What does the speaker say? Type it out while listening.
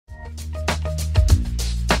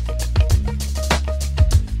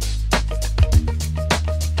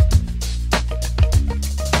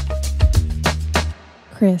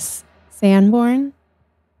Chris Sanborn,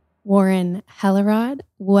 Warren Hellerud,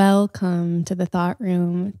 welcome to the Thought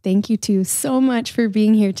Room. Thank you two so much for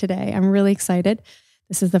being here today. I'm really excited.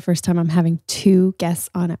 This is the first time I'm having two guests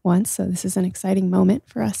on at once, so this is an exciting moment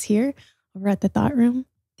for us here over at the Thought Room.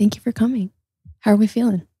 Thank you for coming. How are we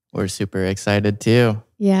feeling? We're super excited too.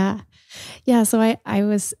 Yeah. So I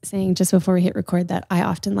was saying just before we hit record that I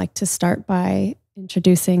often like to start by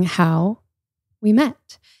introducing how we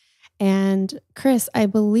met. And Chris, I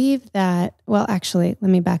believe that, well, actually, let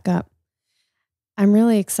me back up. I'm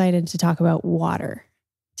really excited to talk about water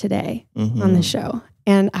today on the show.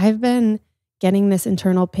 And I've been getting this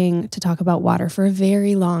internal ping to talk about water for a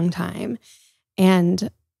very long time. And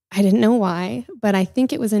I didn't know why, but I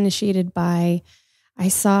think it was initiated by, I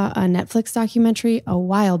saw a Netflix documentary a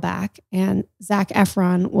while back, and Zac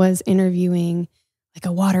Efron was interviewing like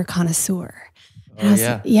a water connoisseur. And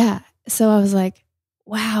So I was like,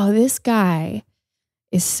 wow, this guy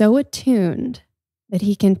is so attuned that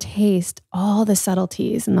he can taste all the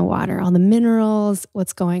subtleties in the water, all the minerals,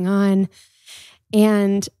 what's going on.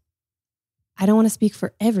 And I don't want to speak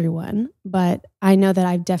for everyone, but I know that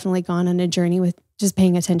I've definitely gone on a journey with just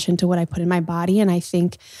paying attention to what I put in my body. And I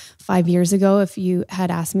think 5 years ago, if you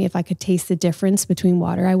had asked me if I could taste the difference between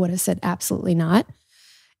water, I would have said absolutely not.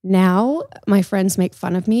 Now, my friends make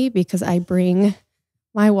fun of me because I bring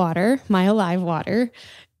my water, my alive water,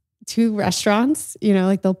 to restaurants,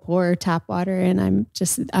 like they'll pour tap water, and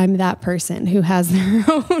I'm that person who has their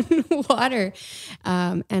own water.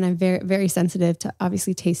 And I'm very, very sensitive to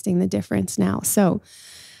obviously tasting the difference now. So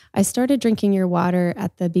I started drinking your water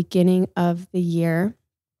at the beginning of the year.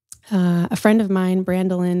 A friend of mine,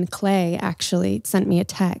 Brandolyn Clay, actually sent me a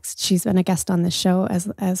text. She's been a guest on the show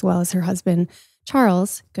as well as her husband,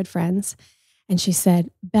 Charles, good friends. And she said,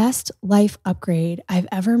 best life upgrade I've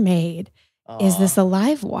ever made is this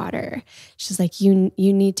alive water. She's like, you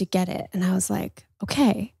need to get it. And I was like,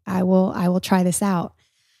 okay, I will try this out.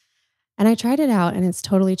 And I tried it out, and it's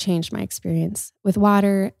totally changed my experience with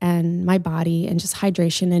water and my body and just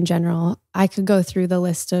hydration in general. I could go through the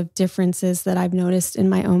list of differences that I've noticed in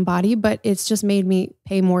my own body, but it's just made me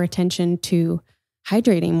pay more attention to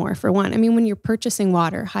hydrating more, for one. I mean, when you're purchasing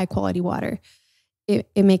water, high quality water,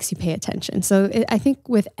 it makes you pay attention. So I think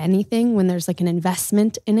with anything, when there's like an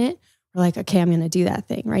investment in it, we're like, okay, I'm going to do that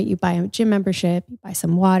thing, right? You buy a gym membership, you buy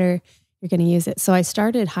some water, you're going to use it. So I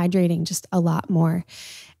started hydrating just a lot more,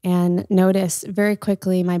 and noticed very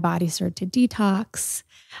quickly my body started to detox.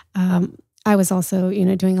 I was also,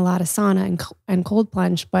 doing a lot of sauna and cold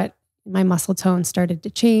plunge, but my muscle tone started to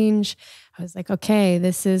change. I was like, okay,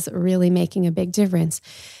 this is really making a big difference.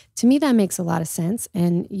 To me, that makes a lot of sense.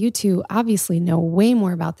 And you two obviously know way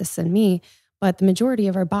more about this than me, but the majority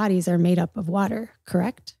of our bodies are made up of water,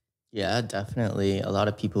 correct? Yeah, definitely. A lot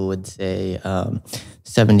of people would say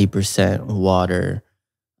 70% water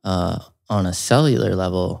on a cellular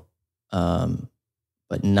level,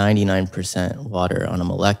 but 99% water on a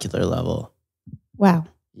molecular level. Wow.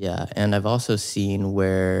 Yeah. And I've also seen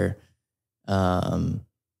where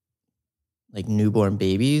like newborn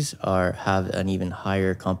babies have an even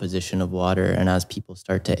higher composition of water, and as people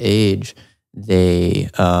start to age, their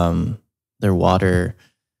water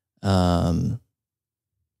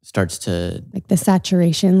starts to, like the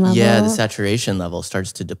saturation level. Yeah, the saturation level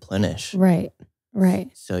starts to deplenish. Right.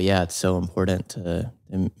 So yeah, it's so important to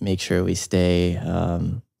make sure we stay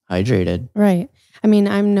hydrated. Right. I mean,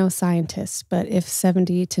 I'm no scientist, but if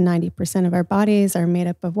 70 to 90% of our bodies are made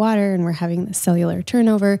up of water and we're having the cellular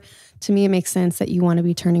turnover, to me, it makes sense that you want to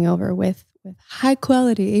be turning over with high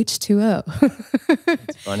quality H2O.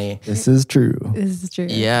 It's funny. This is true.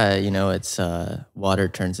 Yeah, it's water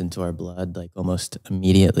turns into our blood like almost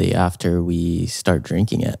immediately after we start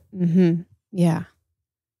drinking it. Mm-hmm. Yeah.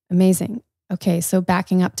 Amazing. Okay, so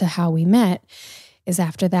backing up to how we met is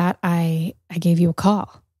after that, I gave you a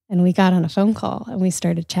call, and we got on a phone call, and we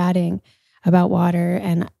started chatting about water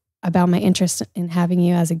and about my interest in having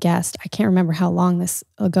you as a guest. I can't remember how long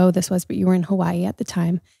ago this was, but you were in Hawaii at the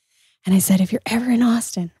time. And I said, if you're ever in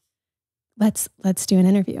Austin, let's do an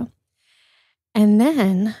interview. And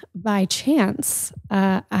then by chance,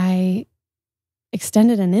 I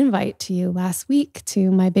extended an invite to you last week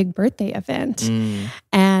to my big birthday event.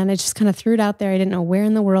 And I just kind of threw it out there. I didn't know where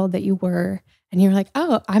in the world that you were. And you were like,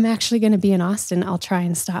 oh, I'm actually going to be in Austin. I'll try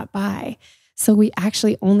and stop by. So we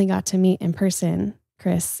actually only got to meet in person,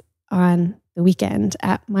 Chris, on the weekend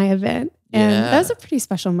at my event. And that was a pretty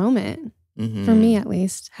special moment for me, at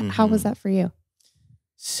least. How was that for you?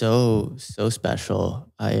 So special.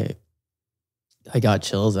 I got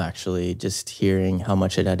chills actually, just hearing how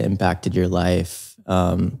much it had impacted your life.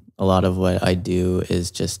 A lot of what I do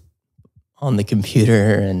is just on the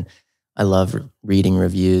computer, and I love reading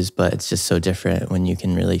reviews, but it's just so different when you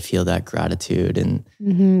can really feel that gratitude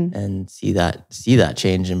and see that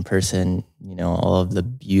change in person. You know, all of the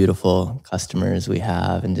beautiful customers we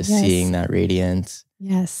have, and just seeing that radiance.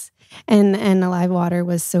 Yes. And Alive Water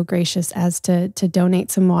was so gracious as to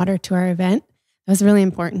donate some water to our event. That was really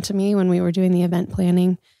important to me when we were doing the event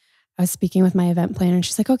planning. I was speaking with my event planner and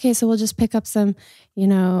she's like, okay, so we'll just pick up some,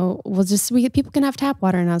 people can have tap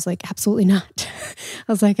water. And I was like, absolutely not.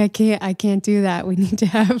 I was like, I can't do that. We need to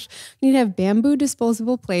have bamboo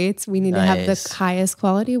disposable plates. We need to have the highest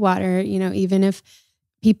quality water, even if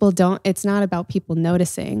people don't, it's not about people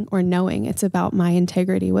noticing or knowing. It's about my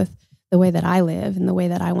integrity with the way that I live and the way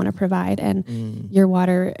that I want to provide. And your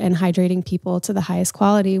water and hydrating people to the highest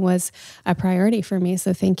quality was a priority for me.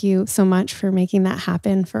 So thank you so much for making that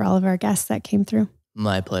happen for all of our guests that came through.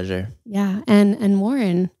 My pleasure. Yeah. And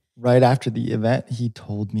Warren. Right after the event, he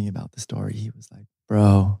told me about the story. He was like,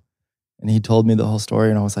 bro. And he told me the whole story.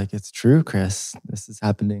 And I was like, it's true, Chris. This is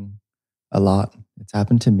happening a lot. It's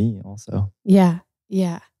happened to me also. Yeah.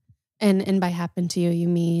 Yeah. And by happen to you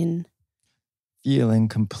mean? Feeling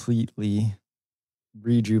completely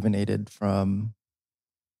rejuvenated from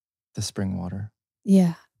the spring water.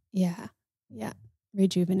 Yeah.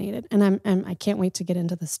 Rejuvenated. And I can't wait to get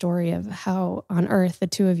into the story of how on earth the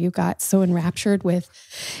two of you got so enraptured with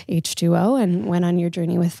H2O and went on your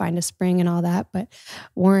journey with Find a Spring and all that. But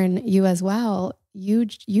Warren, you as well, you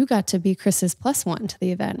got to be Chris's +1 to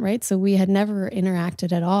the event, right? So we had never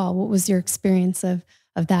interacted at all. What was your experience of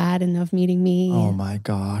that and of meeting me? Oh my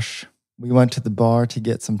gosh. We went to the bar to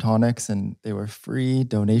get some tonics and they were free,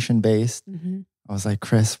 donation-based. I was like,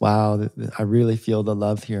 Chris, wow, I really feel the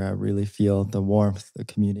love here. I really feel the warmth, the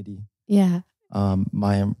community. Yeah.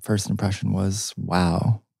 My first impression was,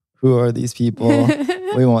 wow, who are these people?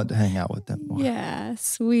 We want to hang out with them more. Yeah,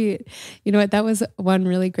 sweet. You know what? That was one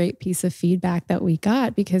really great piece of feedback that we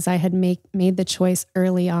got because I had made the choice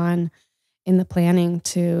early on in the planning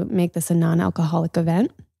to make this a non-alcoholic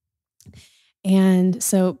event. And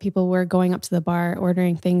so people were going up to the bar,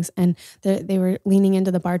 ordering things, and they were leaning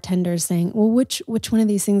into the bartenders saying, well, which one of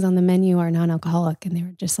these things on the menu are non-alcoholic? And they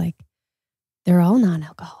were just like, they're all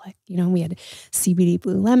non-alcoholic. We had CBD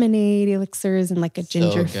blue lemonade elixirs and like a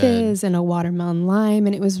ginger fizz and a watermelon lime.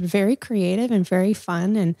 And it was very creative and very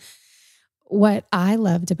fun. And what I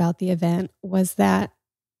loved about the event was that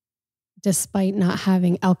despite not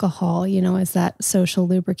having alcohol, as that social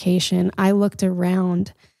lubrication, I looked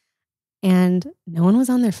around and no one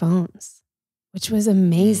was on their phones, which was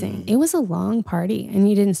amazing. It was a long party and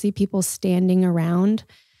you didn't see people standing around,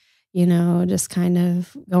 just kind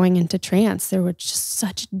of going into trance. There were just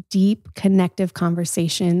such deep connective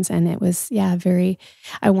conversations. And it was,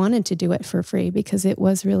 I wanted to do it for free because it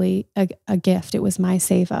was really a gift. It was my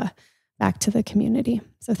seva back to the community.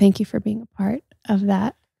 So thank you for being a part of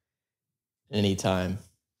that. Anytime.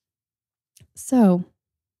 So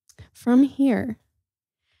from here,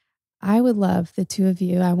 I would love the two of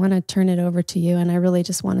you. I want to turn it over to you. And I really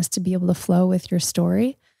just want us to be able to flow with your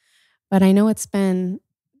story. But I know it's been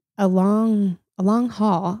a long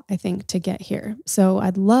haul, I think, to get here. So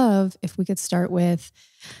I'd love if we could start with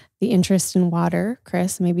the interest in water,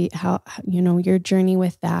 Chris, maybe how, your journey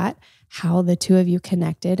with that, how the two of you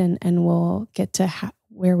connected, and we'll get to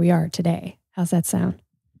where we are today. How's that sound?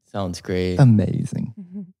 Sounds great. Amazing.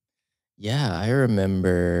 Yeah, I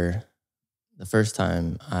remember the first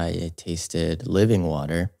time I tasted living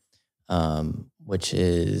water, which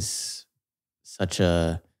is such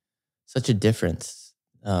a difference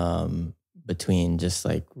between just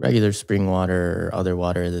like regular spring water or other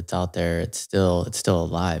water that's out there. It's still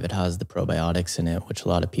alive. It has the probiotics in it, which a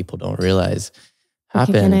lot of people don't realize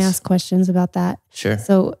happens. Okay, can I ask questions about that? Sure.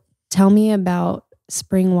 So tell me about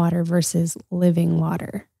spring water versus living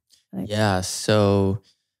water. Yeah. So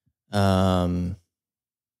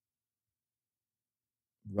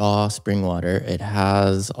raw spring water, it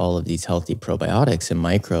has all of these healthy probiotics and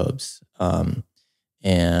microbes. And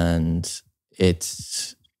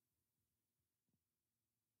it's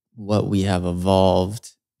what we have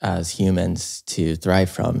evolved as humans to thrive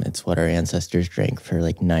from. It's what our ancestors drank for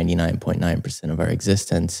like 99.9% of our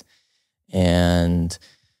existence. And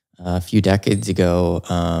a few decades ago,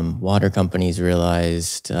 water companies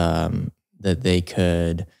realized that they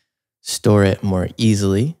could store it more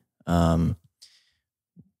easily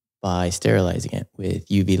by sterilizing it with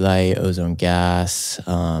UV light, ozone gas,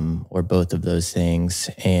 or both of those things.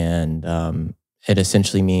 And it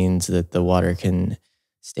essentially means that the water can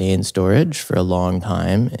stay in storage for a long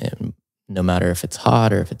time, and no matter if it's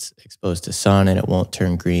hot or if it's exposed to sun, and it won't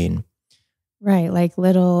turn green. Right. Like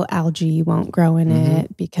little algae won't grow in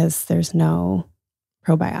it because there's no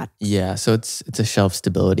probiotics. Yeah. So it's a shelf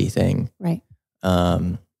stability thing. Right.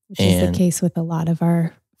 Which is the case with a lot of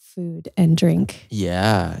our food and drink.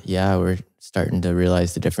 Yeah. We're starting to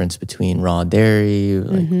realize the difference between raw dairy,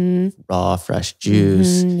 like raw, fresh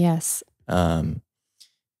juice. Yes. And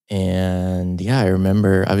yeah, I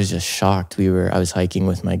remember I was just shocked. I was hiking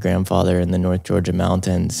with my grandfather in the North Georgia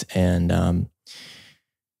mountains, and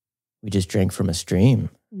we just drank from a stream,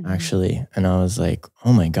 actually. And I was like,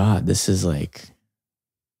 oh my God, this is like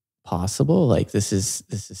possible. Like this is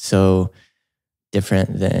so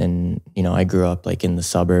different than, I grew up like in the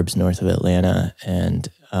suburbs north of Atlanta, and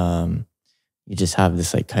you just have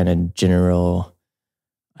this like kind of general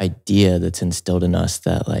idea that's instilled in us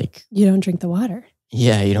that like you don't drink the water.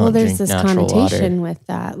 Yeah, you don't drink natural water. Well, there's this connotation with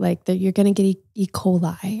that, like that you're going to get E.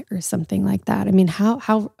 coli or something like that. I mean,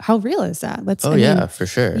 how real is that? For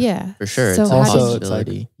sure. Yeah, for sure. So it's also it's like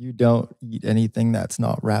you don't eat anything that's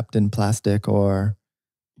not wrapped in plastic or,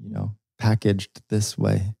 packaged this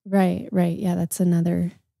way. Right. Yeah, that's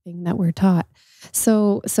another thing that we're taught.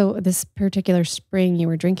 So this particular spring you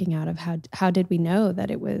were drinking out of, how did we know that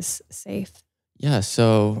it was safe? Yeah,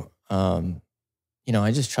 so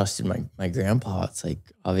I just trusted my grandpa. It's like,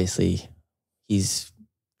 obviously he's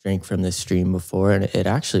drank from this stream before, and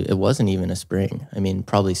it wasn't even a spring. I mean,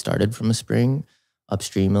 probably started from a spring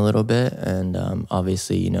upstream a little bit. And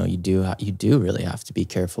obviously, you do really have to be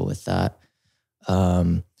careful with that.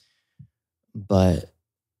 But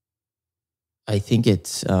I think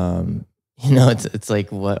it's, it's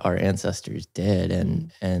like what our ancestors did.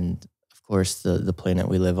 And of course the planet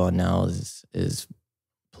we live on now is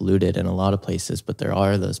polluted in a lot of places, but there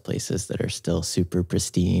are those places that are still super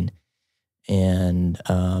pristine. And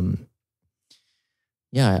I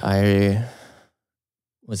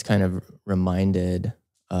was kind of reminded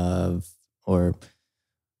of, or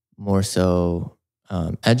more so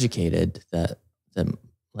educated that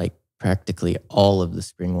like practically all of the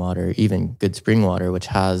spring water, even good spring water, which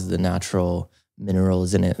has the natural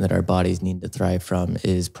minerals in it that our bodies need to thrive from,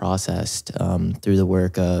 is processed through the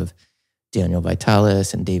work of Daniel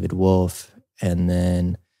Vitalis and David Wolf. And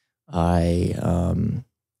then I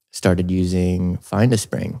started using Find a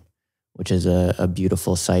Spring, which is a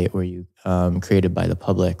beautiful site where you created by the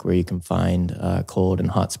public, where you can find cold and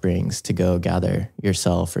hot springs to go gather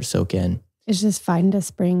yourself or soak in. It's just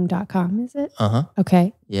findaspring.com, is it?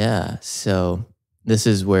 Okay. Yeah. So this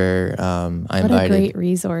is where I invited. What a great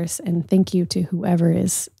resource, and thank you to whoever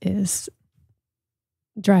is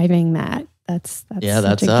driving that. That's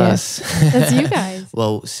us. That's you guys.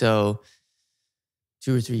 Well, so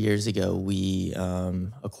 2 or 3 years ago, we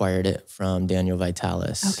acquired it from Daniel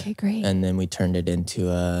Vitalis. Okay, great. And then we turned it into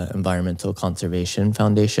a environmental conservation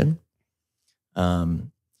foundation. But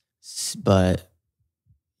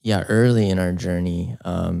yeah, early in our journey,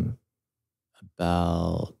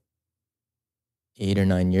 about 8 or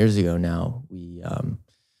 9 years ago now,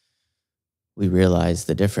 we realized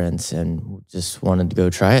the difference and just wanted to go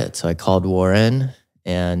try it. So I called Warren,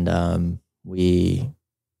 and we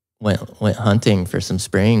went hunting for some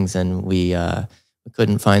springs, and we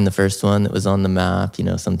couldn't find the first one that was on the map.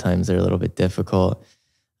 Sometimes they're a little bit difficult.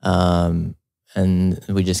 And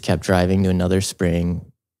we just kept driving to another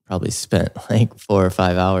spring, probably spent like 4 or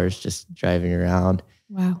 5 hours just driving around.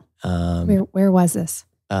 Wow. Where was this?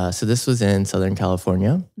 So this was in Southern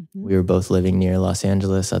California. We were both living near Los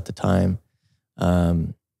Angeles at the time.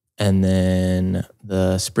 And then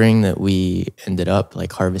the spring that we ended up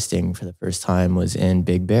like harvesting for the first time was in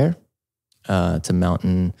Big Bear. It's a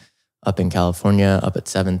mountain up in California, up at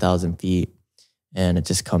 7,000 feet. And it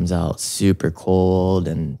just comes out super cold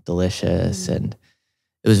and delicious. And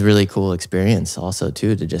it was a really cool experience also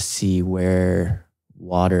too, to just see where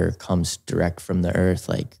water comes direct from the earth,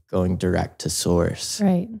 like going direct to source.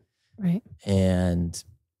 Right. And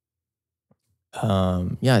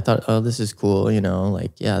I thought, oh, this is cool,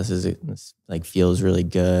 this like feels really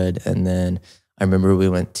good. And then I remember we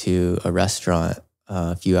went to a restaurant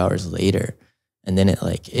a few hours later, and then it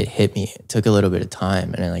hit me. It took a little bit of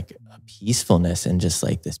time, and a peacefulness and just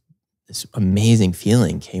like this amazing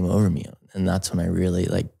feeling came over me. And that's when I really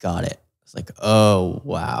got it. It's like, oh,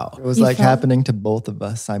 wow. It was happening to both of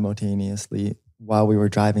us simultaneously while we were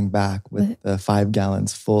driving back with the 5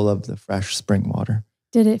 gallons full of the fresh spring water.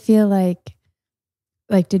 Did it feel like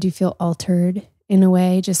did you feel altered in a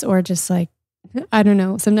way, or I don't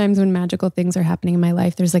know. Sometimes when magical things are happening in my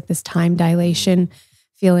life, there's this time dilation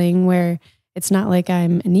feeling where it's not like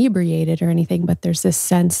I'm inebriated or anything, but there's this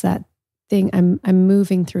sense that I'm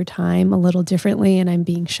moving through time a little differently, and I'm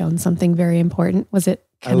being shown something very important. Was it?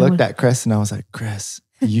 I looked at Chris and I was like, Chris,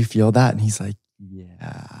 do you feel that? And he's like,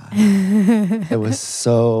 yeah. It was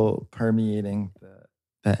so permeating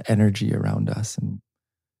the energy around us. And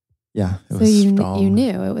yeah, it was strong. You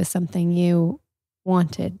knew it was something you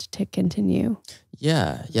wanted to continue.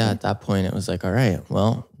 Yeah. At that point, it was like, all right,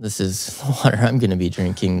 well, this is the water I'm going to be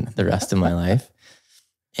drinking the rest of my life.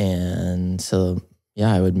 And so,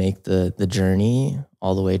 yeah, I would make the journey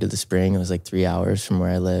all the way to the spring. It was like 3 hours from where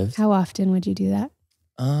I lived. How often would you do that?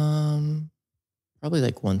 Probably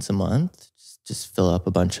like once a month. Just fill up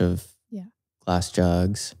a bunch of glass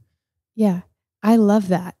jugs. Yeah, I love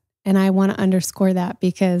that. And I want to underscore that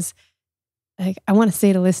because I want to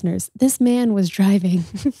say to listeners, this man was driving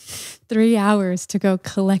 3 hours to go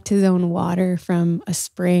collect his own water from a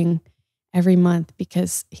spring every month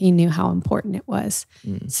because he knew how important it was.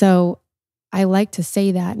 So I like to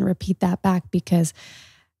say that and repeat that back because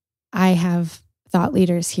I have thought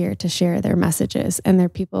leaders here to share their messages, and they're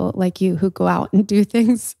people like you who go out and do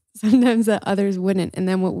things sometimes that others wouldn't. And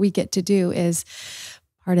then what we get to do is,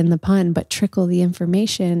 pardon the pun, but trickle the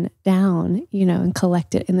information down, and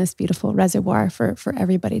collect it in this beautiful reservoir for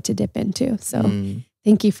everybody to dip into. So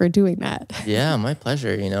thank you for doing that. Yeah, my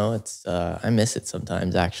pleasure. It's, I miss it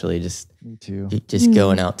sometimes actually. Me too. Just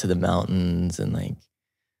going out to the mountains and like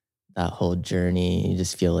that whole journey, you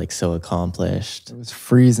just feel like so accomplished. It was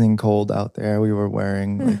freezing cold out there. We were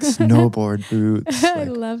wearing like snowboard boots. I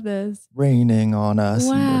love this. Raining on us.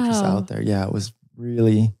 Wow. And we're just out there. Yeah, it was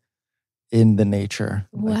really in the nature.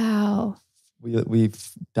 Wow. We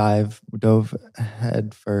dove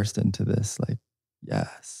head first into this. Like,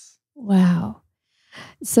 yes. Wow.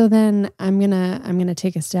 So then I'm gonna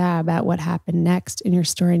take a stab at what happened next in your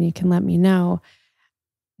story, and you can let me know.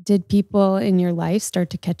 Did people in your life start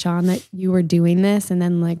to catch on that you were doing this and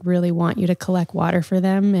then like really want you to collect water for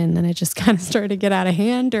them? And then it just kind of started to get out of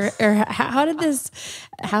hand, or how did this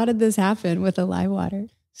happen with the live water?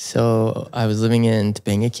 So I was living in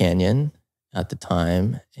Topanga Canyon at the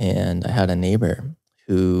time, and I had a neighbor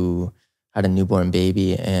who had a newborn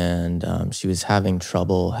baby, and she was having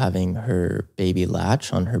trouble having her baby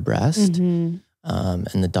latch on her breast. And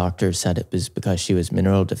the doctor said it was because she was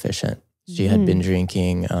mineral deficient. She had been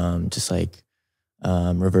drinking just like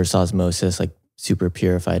reverse osmosis, like super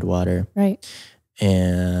purified water. Right.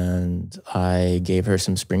 And I gave her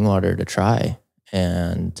some spring water to try.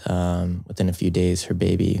 And within a few days, her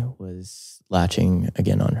baby was latching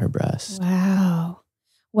again on her breast. Wow.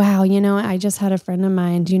 I just had a friend of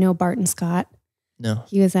mine. Do you know Barton Scott? No.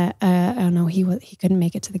 He was at, he couldn't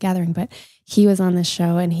make it to the gathering, but he was on this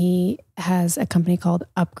show, and he has a company called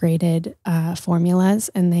Upgraded Formulas,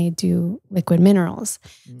 and they do liquid minerals.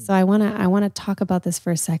 So I want to talk about this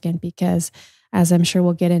for a second because, as I'm sure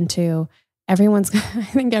we'll get into, I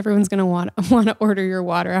think everyone's going to want to order your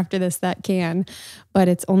water after this that can, but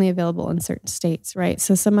it's only available in certain states, right?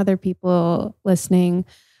 So some other people listening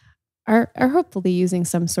are hopefully using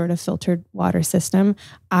some sort of filtered water system.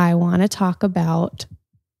 I want to talk about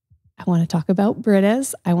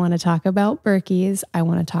Britas. I want to talk about Berkeys. I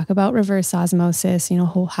want to talk about reverse osmosis,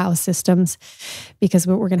 whole house systems, because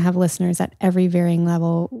we're going to have listeners at every varying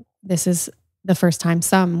level. This is the first time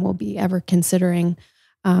some will be ever considering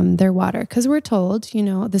their water. Because we're told,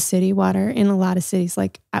 the city water in a lot of cities,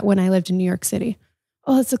 like when I lived in New York City,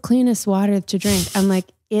 oh, it's the cleanest water to drink. I'm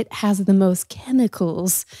like, it has the most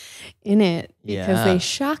chemicals in it because they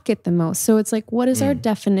shock it the most. So it's like, what is our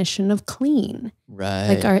definition of clean?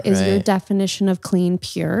 Right. Like, is your definition of clean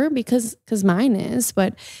pure? Because mine is,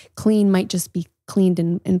 but clean might just be cleaned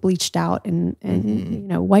and bleached out and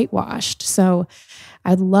whitewashed. So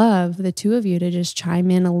I'd love the two of you to just chime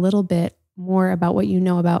in a little bit more about what you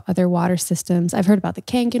know about other water systems. I've heard about the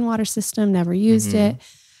Kangen water system, never used it.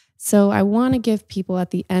 So I want to give people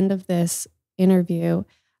at the end of this interview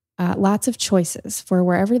lots of choices for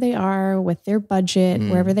wherever they are with their budget,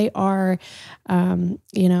 wherever they are, in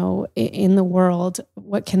the world.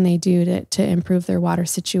 What can they do to improve their water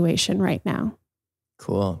situation right now?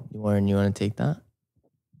 Cool. Warren, you want to take that?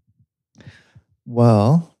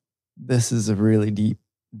 Well, this is a really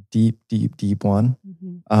deep one.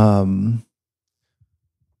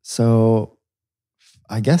 So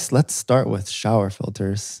I guess let's start with shower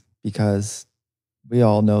filters, because we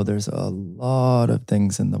all know there's a lot of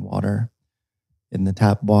things in the water, in the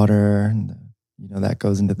tap water, and that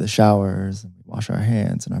goes into the showers, and we wash our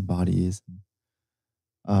hands and our bodies.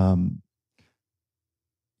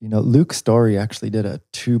 Luke Story actually did a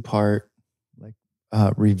 2-part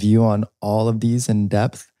review on all of these in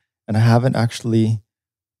depth, and I haven't actually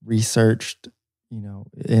researched,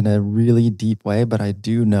 in a really deep way, but I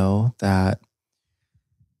do know that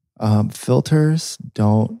filters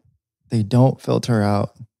don't filter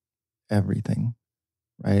out everything,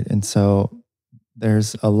 right? And so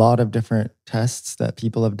there's a lot of different tests that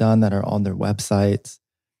people have done that are on their websites.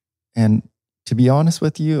 And to be honest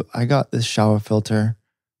with you, I got this shower filter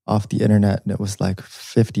off the internet and it was like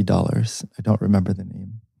 $50. I don't remember the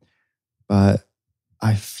name, but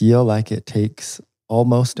I feel like it takes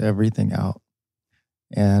almost everything out.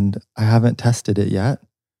 And I haven't tested it yet,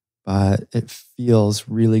 but it feels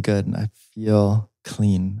really good and I feel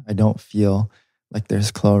clean. I don't feel like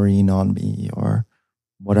there's chlorine on me or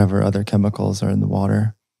whatever other chemicals are in the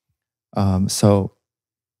water. So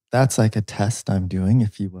that's like a test I'm doing,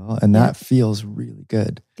 if you will. And that feels really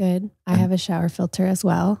good. Good. I have a shower filter as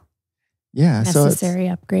well. Yeah. Necessary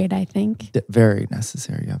upgrade, I think. Very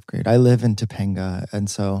necessary upgrade. I live in Topanga. And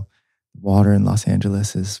so water in Los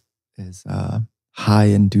Angeles is high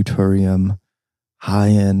in deuterium, high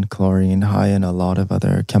in chlorine, high in a lot of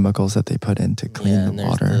other chemicals that they put in to clean the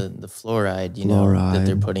water. The fluoride, know, that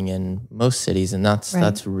they're putting in most cities, and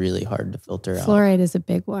that's really hard to filter out. Fluoride is a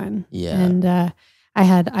big one. Yeah. And I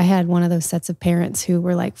had one of those sets of parents who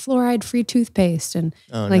were like, fluoride-free toothpaste. And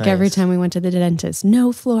every time we went to the dentist,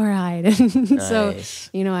 no fluoride. And so,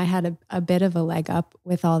 I had a bit of a leg up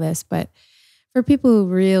with all this. But for people who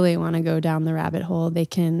really want to go down the rabbit hole, they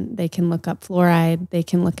can look up fluoride. They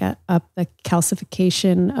can look up the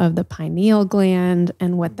calcification of the pineal gland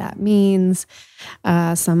and what that means.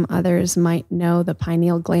 Some others might know the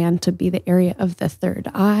pineal gland to be the area of the third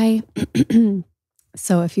eye.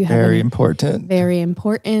 So if you have very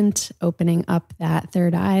important, opening up that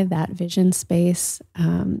third eye, that vision space,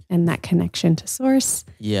 and that connection to source.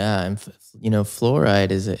 Yeah, and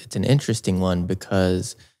fluoride it's an interesting one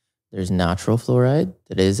because there's natural fluoride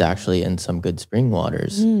that is actually in some good spring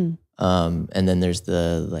waters, and then there's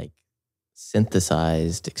the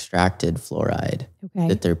synthesized, extracted fluoride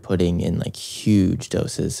that they're putting in huge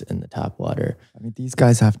doses in the tap water. I mean, these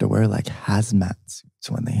guys have to wear hazmat suits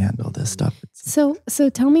when they handle this stuff. So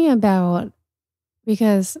tell me about,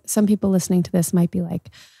 because some people listening to this might be like,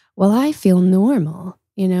 well, I feel normal,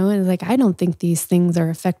 and I don't think these things are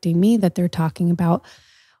affecting me that they're talking about.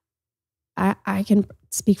 I can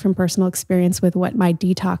speak from personal experience with what my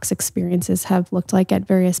detox experiences have looked like at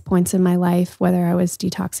various points in my life, whether I was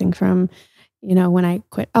detoxing from, when I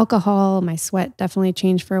quit alcohol, my sweat definitely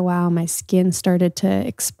changed for a while. My skin started to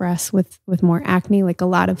express with more acne. A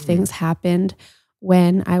lot of things happened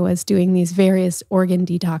when I was doing these various organ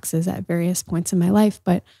detoxes at various points in my life.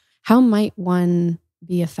 But how might one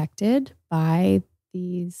be affected by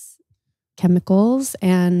these chemicals,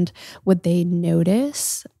 and would they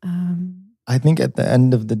notice? I think at the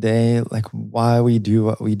end of the day, why we do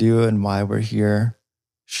what we do and why we're here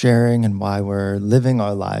sharing and why we're living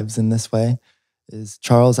our lives in this way is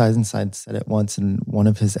Charles Eisenstein said it once in one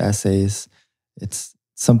of his essays. It's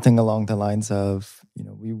something along the lines of,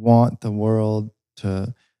 we want the world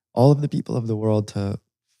to, all of the people of the world to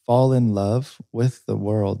fall in love with the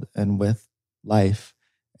world and with life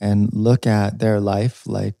and look at their life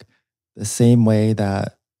like the same way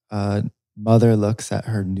that mother looks at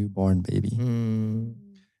her newborn baby.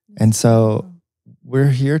 And so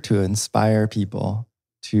we're here to inspire people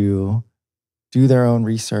to do their own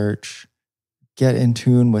research, get in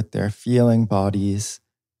tune with their feeling bodies,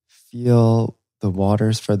 feel the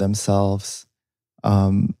waters for themselves.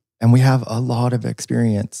 And we have a lot of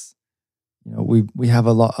experience. We have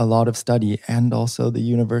a lot of study, and also the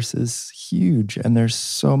universe is huge and there's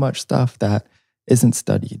so much stuff that isn't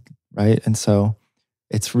studied, right? And so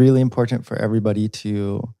it's really important for everybody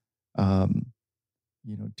to,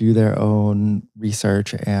 do their own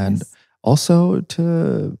research and also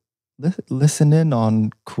to listen in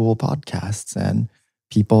on cool podcasts and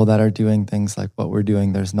people that are doing things like what we're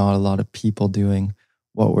doing. There's not a lot of people doing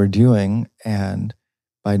what we're doing, and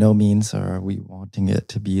by no means are we wanting it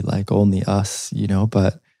to be only us,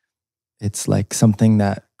 but it's something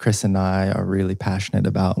that Chris and I are really passionate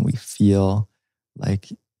about, and we feel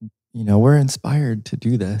we're inspired to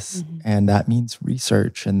do this. And that means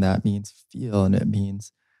research, and that means feel, and it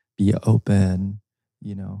means be open,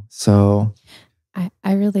 So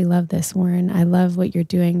I really love this, Warren. I love what you're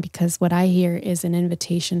doing, because what I hear is an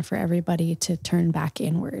invitation for everybody to turn back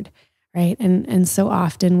inward, right? And so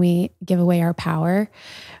often we give away our power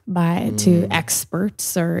to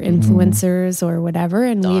experts or influencers or whatever,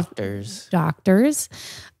 and doctors,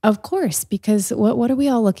 of course, because what are we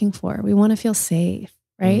all looking for? We want to feel safe,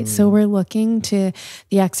 right? So we're looking to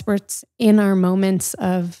the experts in our moments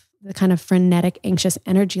of the kind of frenetic, anxious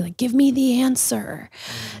energy, give me the answer.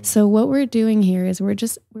 So what we're doing here is we're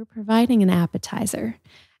providing an appetizer.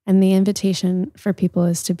 And the invitation for people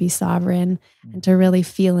is to be sovereign and to really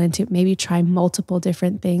feel into, maybe try multiple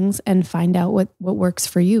different things and find out what works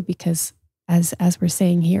for you. Because as we're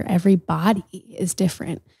saying here, every body is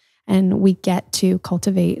different, and we get to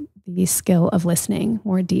cultivate the skill of listening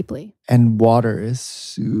more deeply. And water is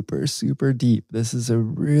super, super deep. This is a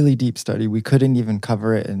really deep study. We couldn't even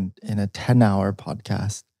cover it in a 10-hour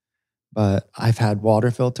podcast. But I've had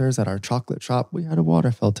water filters at our chocolate shop. We had a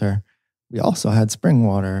water filter. We also had spring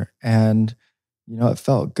water. And, it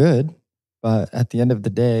felt good. But at the end of the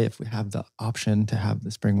day, if we have the option to have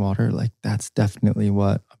the spring water, like that's definitely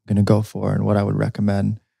what I'm going to go for and what I would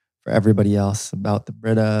recommend for everybody else about the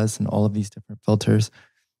Britas and all of these different filters.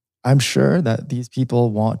 I'm sure that these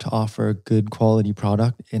people want to offer a good quality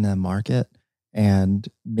product in a market, and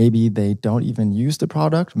maybe they don't even use the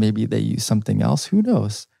product. Maybe they use something else. Who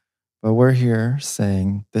knows? But we're here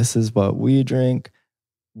saying this is what we drink.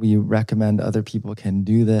 We recommend other people can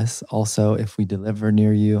do this. Also, if we deliver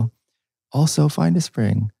near you, also find a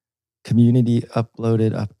spring. Community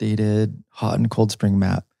uploaded, updated, hot and cold spring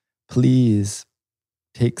map. Please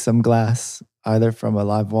take some glass either from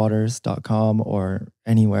alivewaters.com or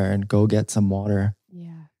anywhere and go get some water.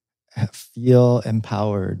 Yeah. Feel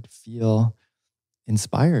empowered. Feel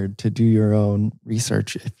inspired to do your own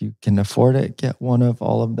research. If you can afford it, get one of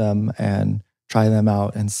all of them and try them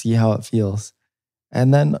out and see how it feels.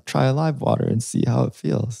 And then try Alive Water and see how it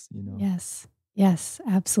feels. Yes,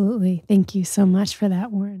 absolutely. Thank you so much for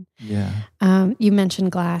that, Warren. Yeah. You mentioned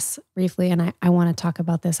glass briefly, and I want to talk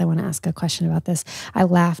about this. I want to ask a question about this. I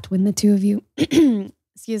laughed when the two of you,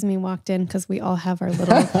 walked in, because we all have our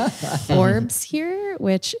little orbs here,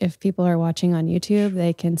 which if people are watching on YouTube,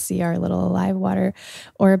 they can see our little Alive Water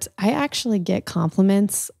orbs. I actually get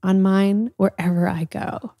compliments on mine wherever I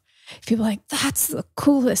go. People are like, that's the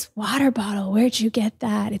coolest water bottle. Where'd you get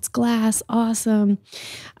that? It's glass. Awesome.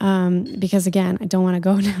 Because again, I don't want to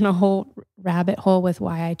go down a whole rabbit hole with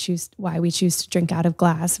why we choose to drink out of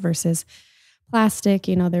glass versus plastic.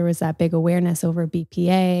 There was that big awareness over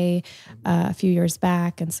BPA a few years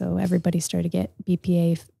back. And so everybody started to get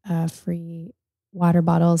BPA free water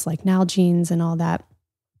bottles like Nalgene's and all that.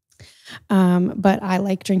 But I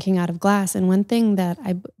like drinking out of glass. And one thing that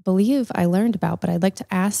I believe I learned about, but I'd like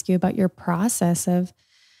to ask you about your process of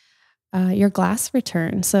your glass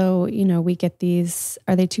return. So, we get these,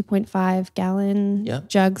 are they 2.5 gallon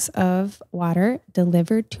jugs of water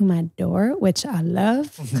delivered to my door, which I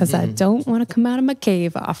love because I don't want to come out of my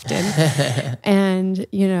cave often. And,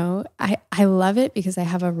 I love it because I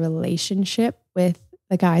have a relationship with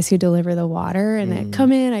the guys who deliver the water, and I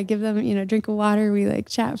come in, I give them, a drink of water. We like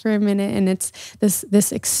chat for a minute, and it's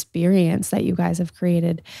this experience that you guys have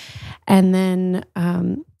created. And then,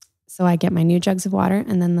 so I get my new jugs of water,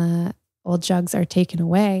 and then the old jugs are taken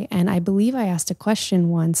away. And I believe I asked a question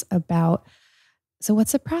once about, so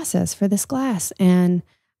what's the process for this glass? And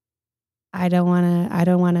I don't want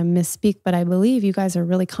to misspeak, but I believe you guys are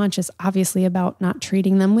really conscious, obviously, about not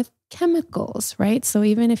treating them with chemicals, right? So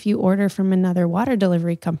even if you order from another water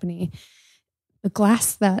delivery company, the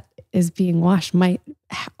glass that is being washed might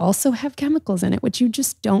also have chemicals in it, which you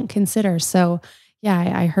just don't consider. So yeah,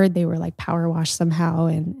 I heard they were like power washed somehow,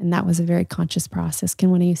 and that was a very conscious process. Can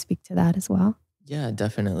one of you speak to that as well? Yeah,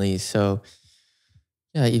 definitely. So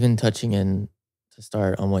yeah, even touching in to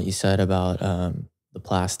start on what you said about the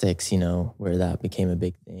plastics, where that became a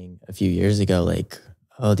big thing a few years ago, like,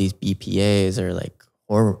 oh, these BPAs are like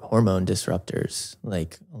hormone disruptors.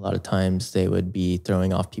 Like a lot of times they would be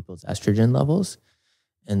throwing off people's estrogen levels.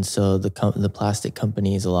 And so the plastic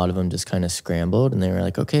companies, a lot of them just kind of scrambled, and they were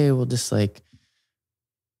like, okay, we'll just like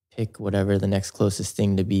pick whatever the next closest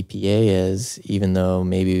thing to BPA is, even though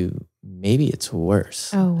maybe it's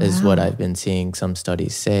worse, is what I've been seeing some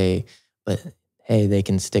studies say. But hey, they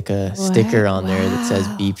can stick a sticker on there that says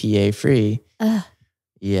BPA free.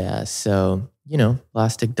 Yeah. So,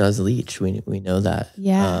 plastic does leach. We know that.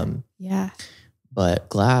 Yeah. But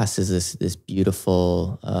glass is this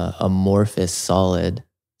beautiful amorphous solid.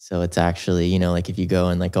 So it's actually, like if you go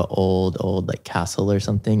in like an old like castle or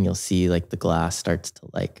something, you'll see like the glass starts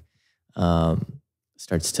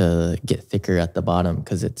to get thicker at the bottom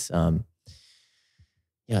because it's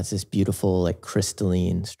it's this beautiful like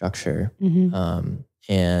crystalline structure.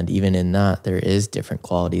 And even in that, there is different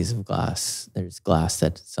qualities of glass. There's glass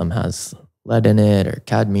that some has lead in it or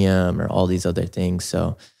cadmium or all these other things.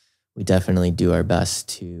 So we definitely do our best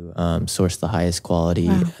to source the highest quality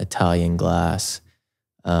Italian glass.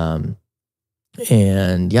 And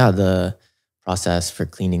yeah, the process for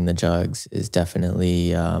cleaning the jugs is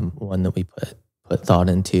definitely one that we put thought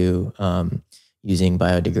into, using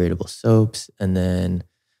biodegradable soaps, and then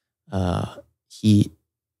heat,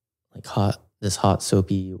 like hot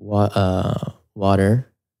soapy water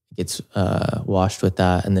gets washed with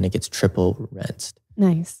that, and then it gets triple rinsed.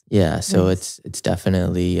 Nice. Yeah, so Nice. it's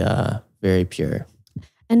definitely very pure.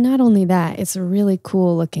 And not only that, it's a really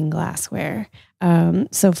cool looking glassware.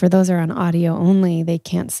 So for those who are on audio only, they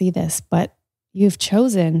can't see this, but you've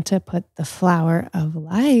chosen to put the flower of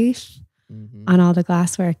life on all the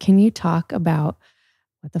glassware. Can you talk about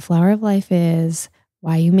what the flower of life is,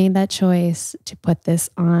 why you made that choice to put this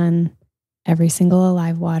on every single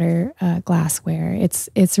Alive Water glassware?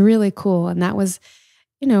 It's really cool. And that was,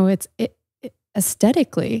 it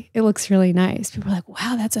aesthetically, it looks really nice. People are like,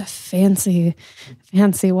 wow, that's a fancy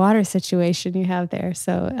water situation you have there.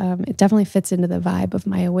 So it definitely fits into the vibe of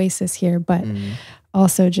my oasis here, but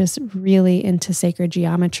also just really into sacred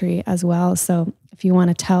geometry as well. So if you want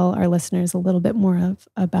to tell our listeners a little bit more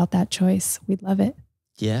about that choice, we'd love it.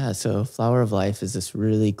 Yeah, so Flower of Life is this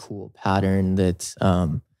really cool pattern that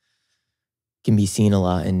can be seen a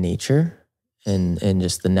lot in nature and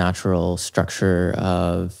just the natural structure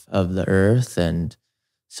of the earth and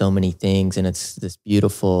so many things. And it's this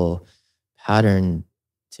beautiful pattern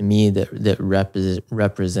to me that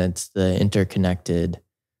represents the interconnected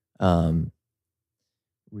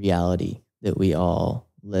reality that we all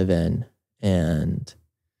live in. And,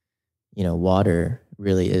 water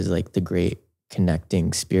really is like the great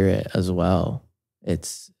connecting spirit as well.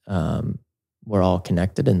 It's, we're all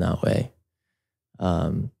connected in that way.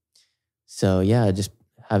 So yeah, just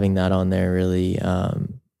having that on there really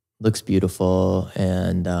looks beautiful,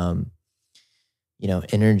 and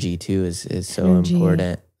energy too is so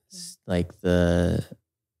important. Like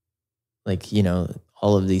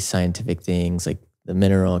all of these scientific things, like the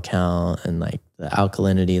mineral count and like the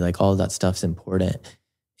alkalinity, like all of that stuff's important.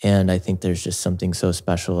 And I think there's just something so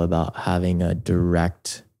special about having a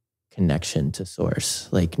direct connection to source,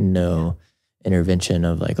 like no intervention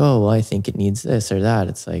of like, oh, well, I think it needs this or that.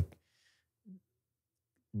 It's like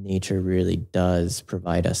nature really does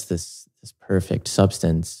provide us this perfect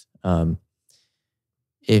substance.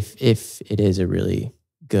 If it is a really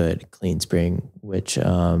good clean spring, which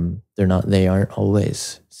they aren't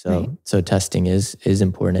always. So right. So testing is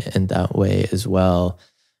important in that way as well.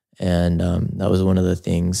 And that was one of the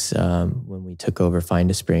things when we took over Find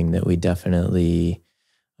a Spring that we definitely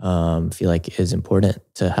feel like is important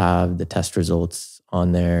to have the test results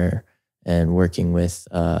on there, and working with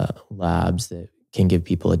labs that can give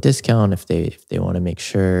people a discount if they want to make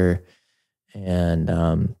sure. And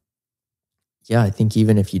I think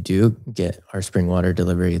even if you do get our spring water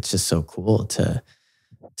delivery, it's just so cool to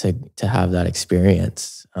have that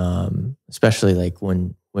experience. Especially like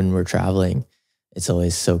when we're traveling, it's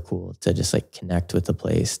always so cool to just like connect with the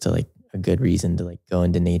place, to like a good reason to like go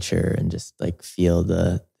into nature and just like feel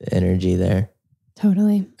the energy there.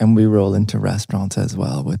 Totally. And we roll into restaurants as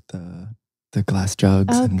well with the glass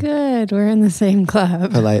jugs. Oh, good. We're in the same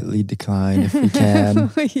club. Politely decline if we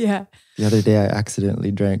can. Yeah. The other day I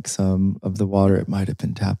accidentally drank some of the water. It might have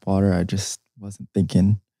been tap water. I just wasn't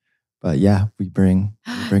thinking. But yeah, we bring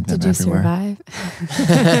them Did you everywhere. Survive?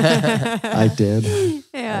 I did.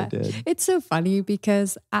 Yeah. I did. It's so funny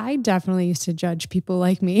because I definitely used to judge people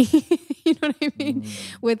like me. You know what I mean?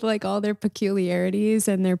 With like all their peculiarities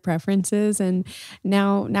and their preferences. And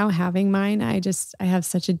now having mine, I have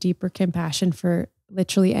such a deeper compassion for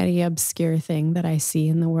literally any obscure thing that I see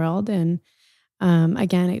in the world. And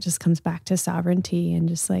again, it just comes back to sovereignty and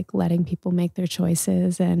just like letting people make their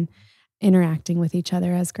choices and interacting with each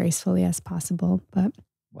other as gracefully as possible. But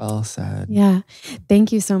well said. Yeah.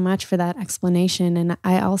 Thank you so much for that explanation. And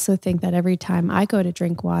I also think that every time I go to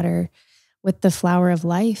drink water with the flower of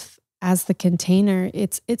life as the container,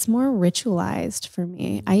 it's more ritualized for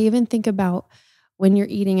me. I even think about when you're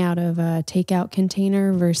eating out of a takeout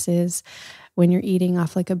container versus when you're eating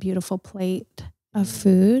off like a beautiful plate of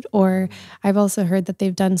food. Or I've also heard that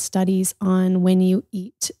they've done studies on when you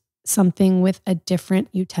eat something with a different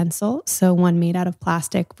utensil. So one made out of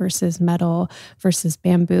plastic versus metal versus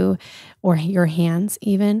bamboo, or your hands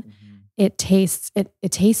even, it tastes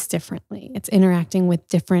differently. It's interacting with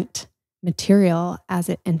different material as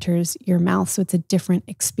it enters your mouth. So it's a different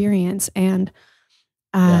experience. And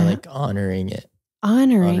like honoring it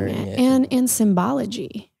and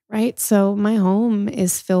symbology, right? So my home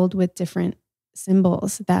is filled with different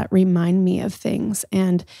symbols that remind me of things.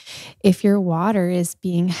 And if your water is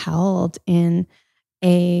being held in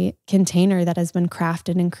a container that has been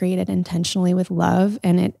crafted and created intentionally with love,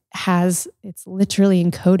 and it's literally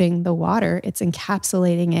encoding the water, it's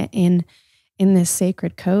encapsulating it in this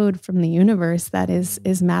sacred code from the universe that is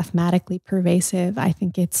mathematically pervasive. I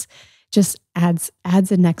think it's just adds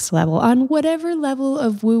a next level on whatever level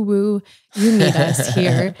of woo-woo you meet us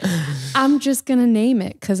here. I'm just going to name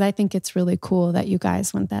it because I think it's really cool that you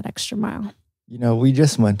guys went that extra mile. We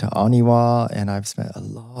just went to Aniwa, and I've spent a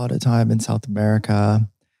lot of time in South America,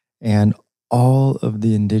 and all of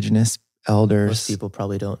the indigenous elders. Most people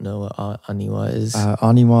probably don't know what Aniwa is.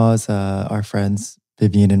 Aniwa's our friends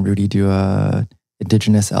Vivian and Rudy do a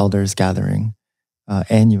indigenous elders gathering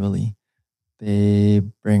annually. They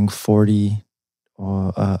bring 40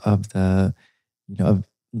 of the of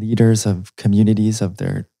leaders of communities of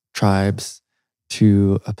their tribes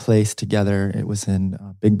to a place together. It was in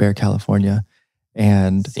Big Bear, California.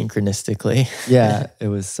 And synchronistically. Yeah, it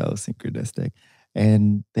was so synchronistic.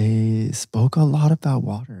 And they spoke a lot about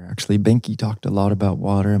water. Actually, Benki talked a lot about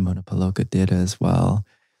water, and Monopaloka did as well.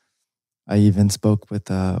 I even spoke with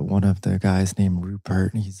one of the guys named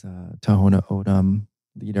Rupert. He's a Tohono O'odham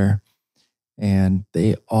leader. And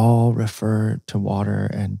they all refer to water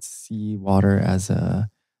and see water as a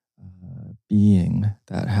being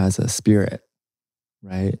that has a spirit,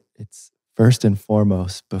 right? It's first and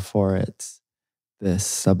foremost before it's this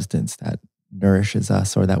substance that nourishes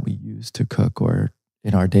us or that we use to cook or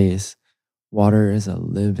in our days. Water is a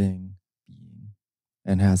living being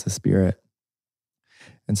and has a spirit.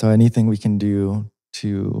 And so anything we can do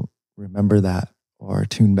to remember that or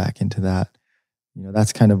tune back into that,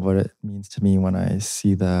 that's kind of what it means to me when I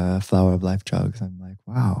see the Flower of Life jugs. I'm like,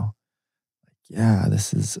 wow, yeah,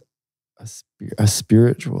 this is a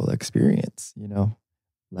spiritual experience,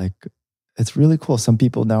 like it's really cool. Some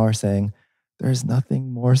people now are saying, there's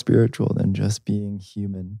nothing more spiritual than just being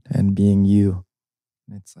human and being you.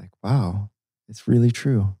 And it's like, wow, it's really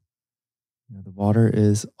true. The water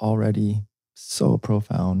is already so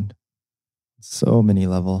profound, so many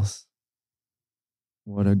levels.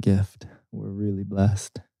 What a gift. We're really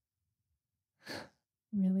blessed.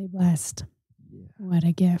 Really blessed. Yeah. What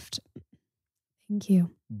a gift. Thank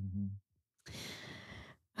you. Mm-hmm.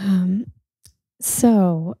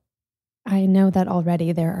 So I know that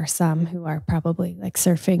already there are some who are probably like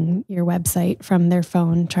surfing your website from their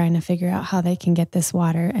phone, trying to figure out how they can get this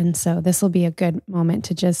water. And so this will be a good moment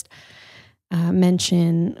to just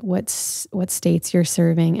mention what states you're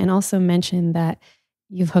serving, and also mention that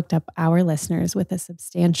you've hooked up our listeners with a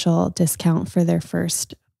substantial discount for their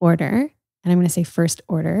first order. And I'm going to say first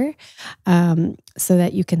order, so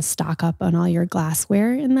that you can stock up on all your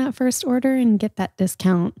glassware in that first order and get that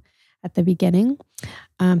discount at the beginning.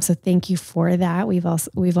 So thank you for that. We've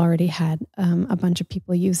already had a bunch of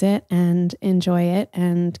people use it and enjoy it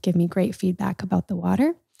and give me great feedback about the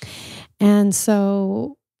water. And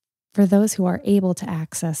so for those who are able to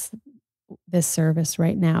access this service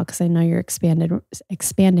right now, because I know you're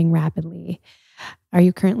expanding rapidly, are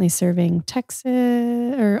you currently serving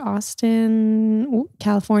Texas or Austin,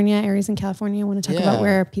 California, areas in California? I want to talk about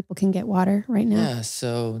where people can get water right now. Yeah.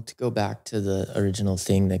 So to go back to the original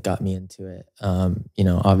thing that got me into it,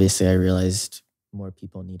 obviously I realized more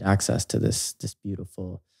people need access to this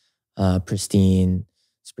beautiful, pristine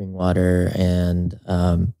spring water. And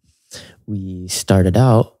we started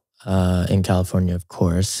out in California, of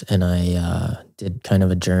course, and I did kind of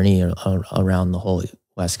a journey around the whole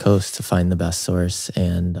West Coast to find the best source.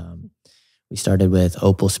 And we started with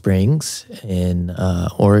Opal Springs in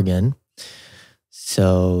Oregon.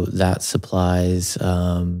 So that supplies,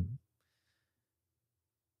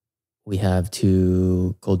 we have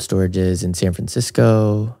 2 cold storages in San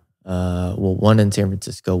Francisco. One in San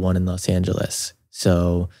Francisco, one in Los Angeles.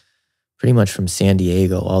 So pretty much from San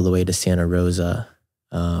Diego all the way to Santa Rosa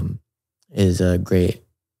is a great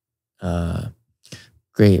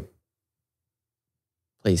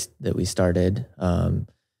place that we started,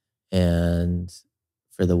 and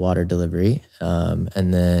for the water delivery.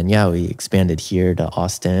 And then, we expanded here to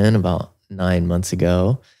Austin about 9 months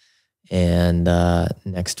ago. And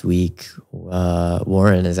next week,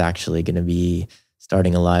 Warren is actually going to be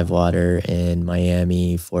starting a live water in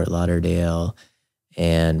Miami, Fort Lauderdale,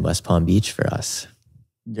 and West Palm Beach for us.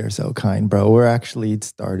 You're so kind, bro. We're actually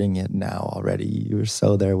starting it now already. You were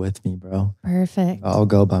so there with me, bro. Perfect. I'll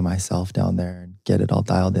go by myself down there and get it all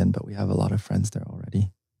dialed in, but we have a lot of friends there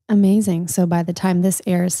already. Amazing. So by the time this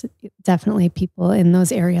airs, definitely people in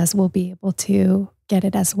those areas will be able to get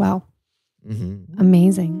it as well. Mm-hmm.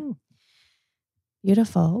 Amazing.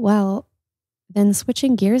 Beautiful. Well, then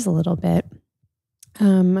switching gears a little bit,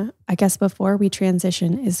 I guess before we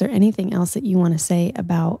transition, is there anything else that you want to say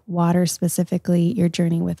about water, specifically your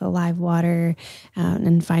journey with Alive Water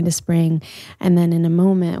and Find a Spring? And then in a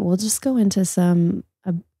moment, we'll just go into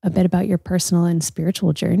a bit about your personal and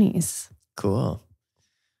spiritual journeys. Cool.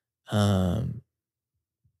 I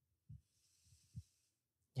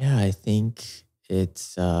think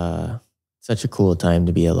it's such a cool time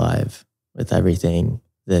to be alive with everything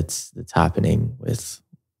that's happening with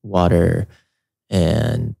water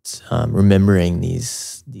and remembering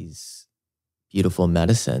these beautiful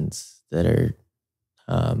medicines that are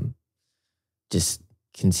just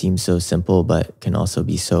can seem so simple, but can also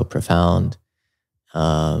be so profound.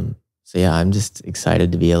 So yeah, I'm just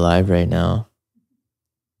excited to be alive right now.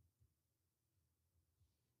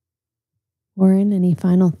 Warren, any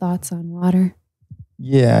final thoughts on water?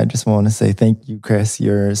 Yeah, I just want to say thank you, Chris.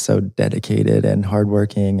 You're so dedicated and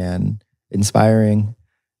hardworking and inspiring.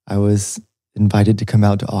 I was invited to come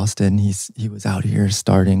out to Austin. He was out here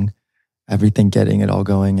starting everything, getting it all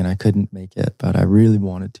going, and I couldn't make it, but I really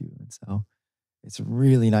wanted to. And so it's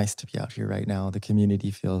really nice to be out here right now. The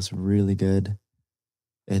community feels really good.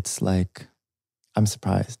 It's like, I'm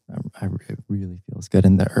surprised. It really feels good.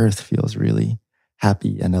 And the earth feels really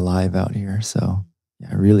happy and alive out here. So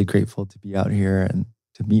yeah, really grateful to be out here and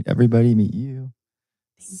to meet everybody, meet you,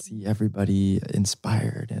 see everybody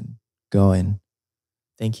inspired and going.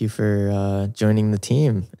 Thank you for joining the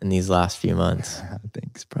team in these last few months.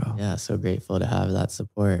 Thanks, bro. Yeah, so grateful to have that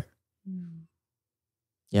support.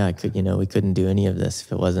 Yeah, we couldn't do any of this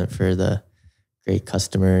if it wasn't for the great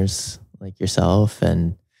customers like yourself.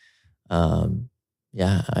 And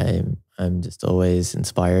yeah, I'm just always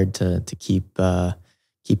inspired to keep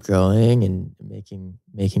growing and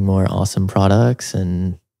making more awesome products.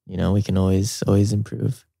 And we can always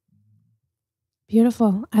improve.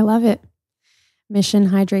 Beautiful. I love it. Mission: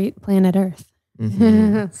 hydrate planet Earth.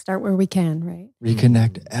 Mm-hmm. Start where we can, right?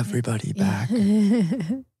 Reconnect everybody back.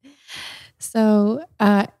 So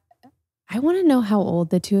I want to know how old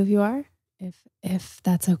the two of you are, if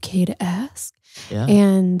that's okay to ask. Yeah.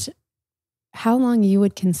 And how long you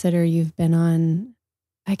would consider you've been on,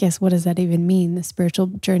 I guess, what does that even mean? The spiritual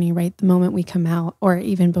journey, right? The moment we come out, or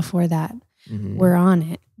even before that, we're on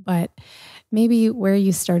it. But maybe where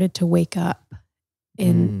you started to wake up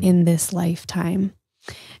in this lifetime.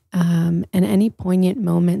 And any poignant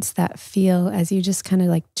moments that feel, as you just kind of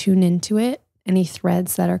like tune into it, any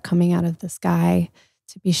threads that are coming out of the sky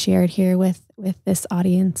to be shared here with this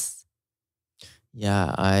audience?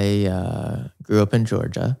 Yeah, I grew up in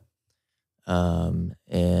Georgia.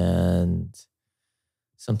 And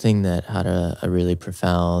something that had a really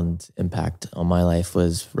profound impact on my life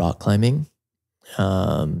was rock climbing.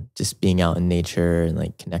 Just being out in nature and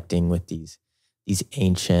like connecting with these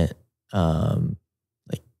ancient,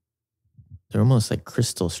 like they're almost like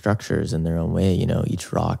crystal structures in their own way.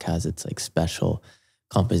 Each rock has its like special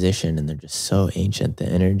composition, and they're just so ancient, the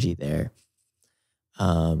energy there.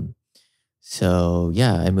 So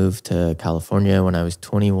yeah, I moved to California when I was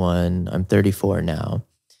 21. I'm 34 now.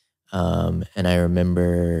 And I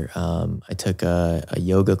remember I took a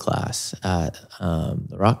yoga class at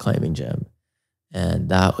the rock climbing gym. And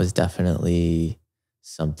that was definitely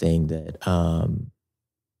something that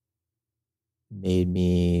made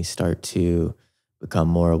me start to become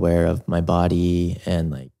more aware of my body and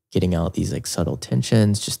like getting out these like subtle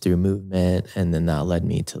tensions just through movement. And then that led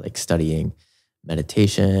me to like studying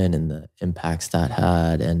meditation and the impacts that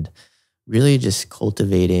had, and really just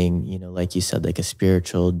cultivating, like you said, like a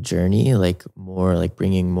spiritual journey, like more like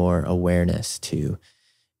bringing more awareness to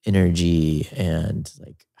energy and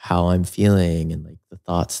like how I'm feeling and like the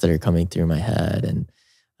thoughts that are coming through my head, and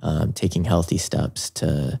taking healthy steps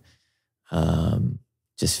to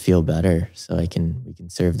just feel better so we can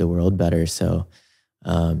serve the world better. So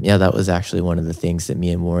yeah, that was actually one of the things that me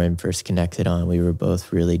and Warren first connected on. We were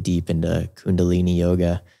both really deep into Kundalini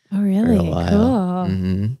yoga. Oh, really? For a while. Cool.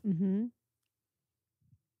 Mm-hmm.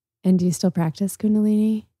 And do you still practice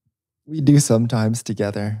Kundalini? We do sometimes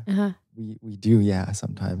together. Uh-huh. We do, yeah,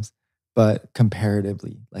 sometimes. But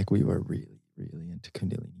comparatively, like we were really, really into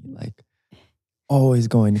Kundalini. Like always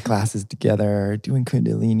going to classes together, doing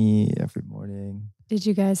Kundalini every morning. Did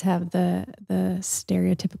you guys have the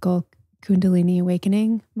stereotypical Kundalini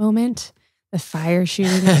awakening moment? The fire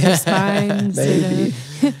shooting up your spines? Maybe.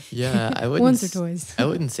 Yeah, I wouldn't. Once or twice. I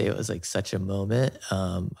wouldn't say it was like such a moment.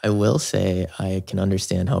 I will say I can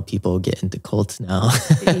understand how people get into cults now.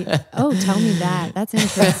 Oh, tell me that. That's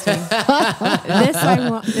interesting.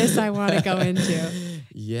 This I want to go into.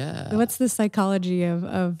 Yeah. What's the psychology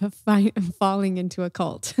of falling into a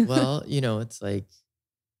cult? Well, it's like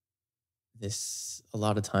this a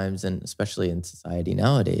lot of times, and especially in society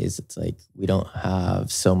nowadays, it's like we don't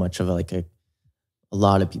have so much of like a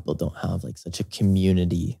lot of people don't have like such a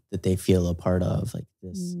community that they feel a part of, like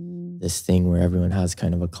this thing where everyone has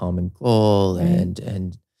kind of a common goal. Right.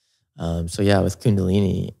 And so yeah, with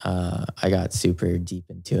Kundalini, I got super deep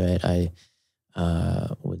into it. I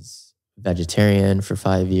was vegetarian for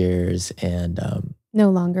 5 years, and no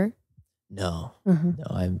longer. No,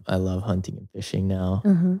 I love hunting and fishing now.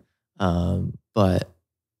 Uh-huh. But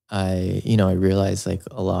I realized like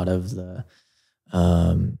a lot of the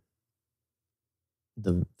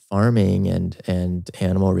farming and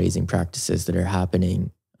animal raising practices that are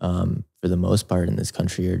happening for the most part in this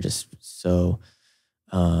country are just so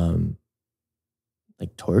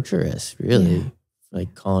like torturous, really,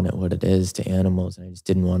 like calling it what it is to animals. And I just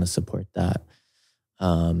didn't want to support that.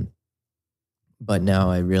 But now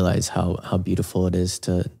I realize how beautiful it is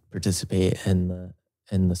to participate in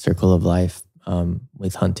the circle of life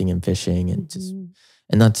with hunting and fishing and just,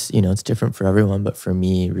 and that's, it's different for everyone, but for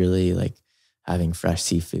me, really like having fresh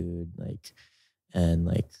seafood, like, and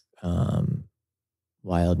like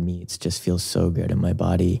wild meats just feels so good in my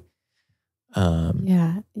body.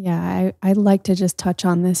 I'd like to just touch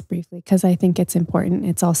on this briefly because I think it's important.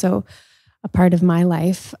 It's also a part of my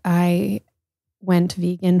life. I went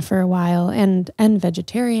vegan for a while and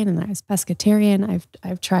vegetarian, and I was pescatarian.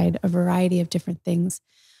 I've tried a variety of different things.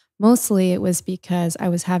 Mostly it was because I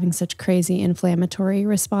was having such crazy inflammatory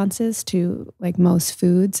responses to like most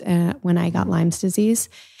foods when I got Lyme's disease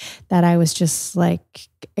that I was just like,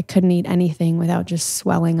 I couldn't eat anything without just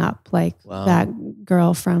swelling up like that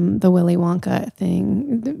girl from the Willy Wonka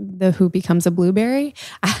thing, the who becomes a blueberry.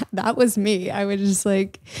 That was me. I would just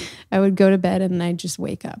like, I would go to bed and I'd just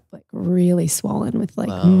wake up like really swollen with like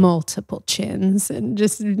multiple chins and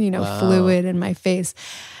just, fluid in my face.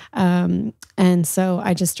 And so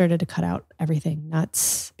I just started to cut out everything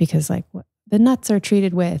nuts because like what the nuts are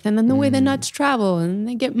treated with, and then the way the nuts travel and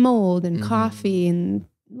they get mold and coffee, and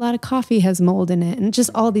a lot of coffee has mold in it, and just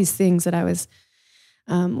all these things that I was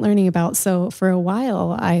learning about. So for a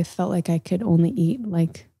while I felt like I could only eat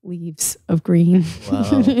like leaves of green,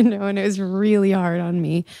 and it was really hard on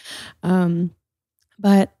me.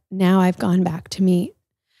 But now I've gone back to meat.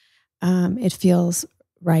 It feels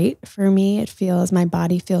right for me. It feels, my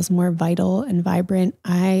body feels more vital and vibrant.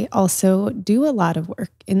 I also do a lot of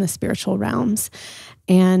work in the spiritual realms.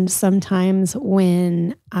 And sometimes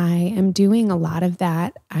when I am doing a lot of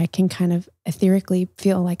that, I can kind of etherically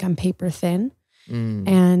feel like I'm paper thin.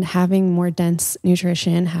 And having more dense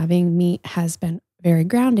nutrition, having meat has been very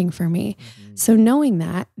grounding for me. So knowing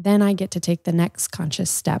that, then I get to take the next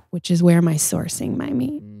conscious step, which is where am I sourcing my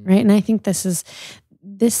meat, right? And I think this is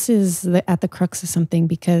at the crux of something,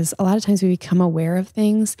 because a lot of times we become aware of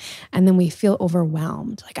things and then we feel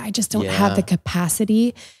overwhelmed. Like I just don't have the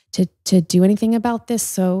capacity to do anything about this.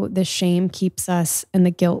 So the shame keeps us, and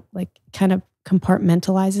the guilt like kind of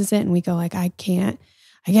compartmentalizes it. And we go like,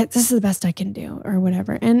 this is the best I can do or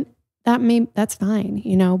whatever. And that's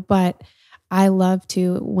fine, but I love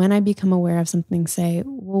to, when I become aware of something, say,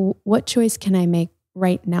 well, what choice can I make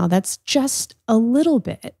right now that's just a little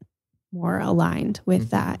bit more aligned with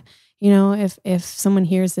that? If someone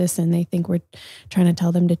hears this and they think we're trying to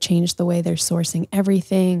tell them to change the way they're sourcing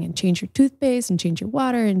everything and change your toothpaste and change your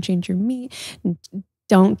water and change your meat, and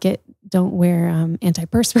don't wear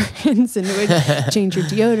antiperspirants and change your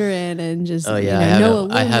deodorant and just I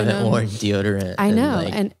haven't worn deodorant. I know,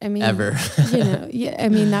 like and I mean ever.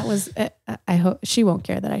 That was. I hope she won't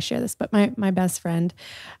care that I share this, but my best friend,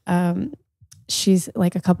 she's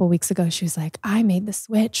like a couple weeks ago, she was like, I made the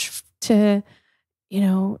switch to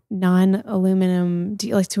non-aluminum,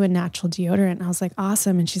 like to a natural deodorant. And I was like,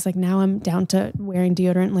 awesome. And she's like, now I'm down to wearing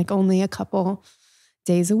deodorant like only a couple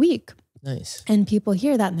days a week. Nice. And people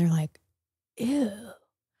hear that and they're like, ew.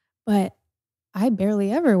 But I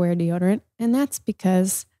barely ever wear deodorant. And that's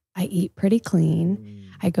because I eat pretty clean.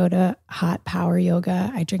 I go to hot power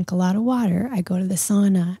yoga. I drink a lot of water. I go to the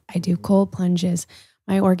sauna. I do cold plunges.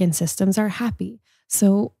 My organ systems are happy.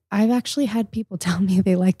 So I've actually had people tell me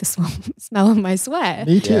they like the smell of my sweat.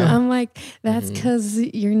 Me too. I'm like, that's because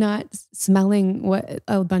you're not smelling what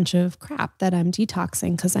a bunch of crap that I'm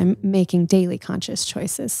detoxing, because I'm making daily conscious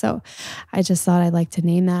choices. So I just thought I'd like to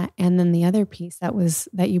name that. And then the other piece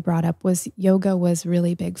that you brought up was yoga was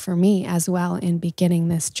really big for me as well in beginning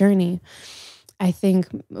this journey. I think,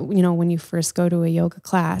 when you first go to a yoga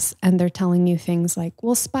class and they're telling you things like,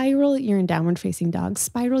 well, spiral, you're in downward facing dog,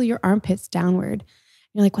 spiral your armpits downward.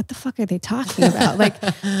 You're like, what the fuck are they talking about? Like,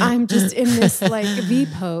 I'm just in this like V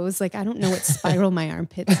pose. Like, I don't know what spiral my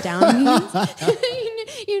armpits down means.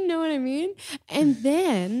 You know what I mean? And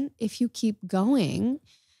then if you keep going,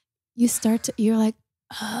 you're like,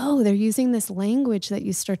 oh, they're using this language that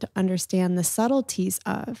you start to understand the subtleties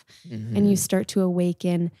of, and you start to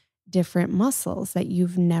awaken different muscles that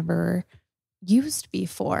you've never used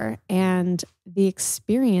before. And the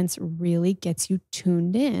experience really gets you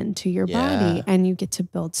tuned in to your body, and you get to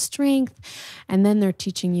build strength. And then they're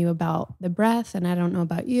teaching you about the breath. And I don't know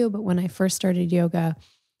about you, but when I first started yoga,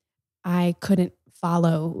 I couldn't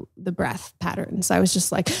follow the breath patterns. I was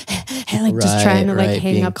just like, just trying to like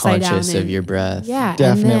hang being upside down. Conscious of your breath. Yeah.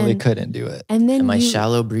 Definitely couldn't do it. And then am I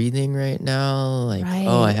shallow breathing right now? Like,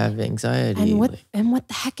 oh, I have anxiety. And what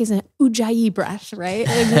the heck is an ujjayi breath, right?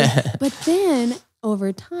 But then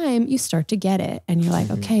over time, you start to get it. And you're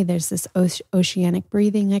like, okay, there's this oceanic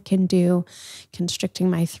breathing I can do, constricting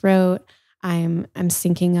my throat. I'm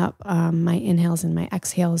syncing up my inhales and my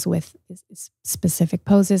exhales with specific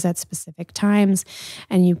poses at specific times.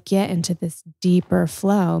 And you get into this deeper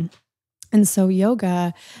flow. And so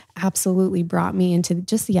yoga absolutely brought me into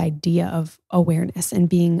just the idea of awareness and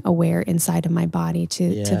being aware inside of my body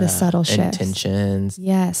to the subtle shifts. Intentions.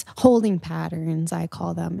 Yes. Holding patterns, I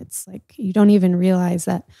call them. It's like, you don't even realize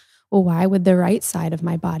that, well, why would the right side of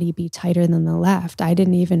my body be tighter than the left? I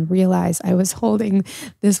didn't even realize I was holding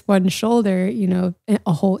this one shoulder,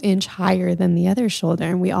 a whole inch higher than the other shoulder.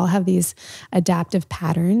 And we all have these adaptive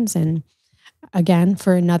patterns. And again,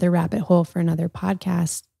 for another rabbit hole, for another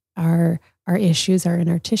podcast, our issues are in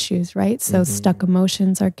our tissues, right? So stuck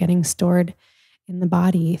emotions are getting stored in the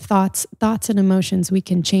body. Thoughts and emotions we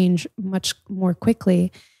can change much more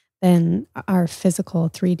quickly than our physical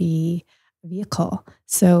 3D vehicle.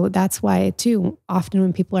 So that's why too, often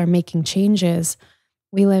when people are making changes,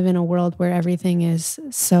 we live in a world where everything is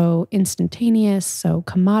so instantaneous, so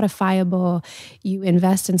commodifiable. You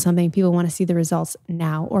invest in something, people want to see the results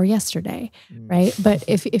now or yesterday, right? But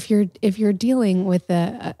if you're dealing with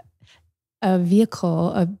a vehicle,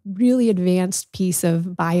 a really advanced piece of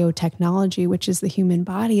biotechnology, which is the human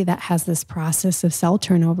body that has this process of cell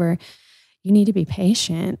turnover, you need to be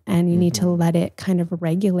patient and you need to let it kind of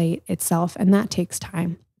regulate itself. And that takes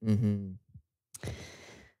time.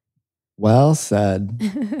 Well said.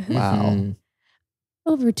 Wow.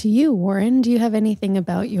 Over to you, Warren. Do you have anything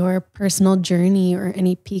about your personal journey or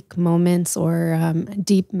any peak moments or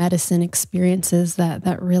deep medicine experiences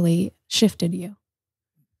that really shifted you?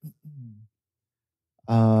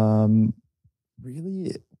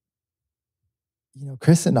 Really,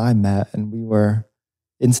 Chris and I met and we were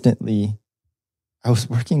instantly, I was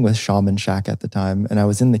working with Shaman Shack at the time and I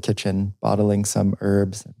was in the kitchen bottling some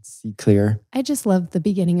herbs and sea clear. I just love the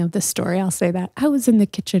beginning of the story. I'll say that. I was in the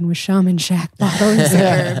kitchen with Shaman Shack bottling some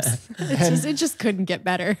herbs. It just couldn't get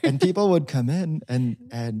better. And people would come in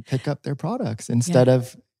and pick up their products instead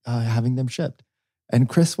of having them shipped. And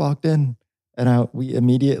Chris walked in and we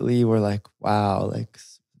immediately were like, wow, like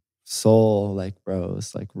soul, like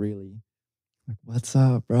bros, like really, like, what's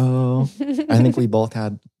up, bro? I think we both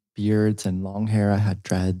had beards and long hair. I had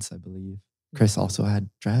dreads, I believe. Chris also had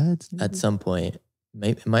dreads. At some point.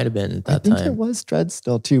 It might have been at that time. I think it was dreads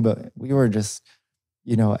still too, but we were just,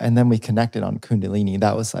 and then we connected on Kundalini.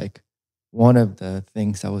 That was like one of the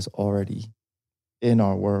things that was already in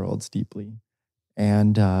our worlds deeply.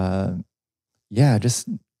 And just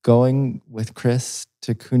going with Chris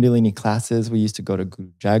to Kundalini classes. We used to go to Guru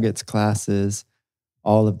Jagat's classes,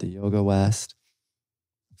 all of the Yoga West.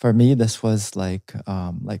 For me, this was like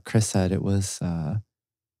Chris said, it was a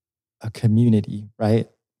community, right?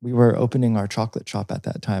 We were opening our chocolate shop at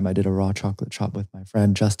that time. I did a raw chocolate shop with my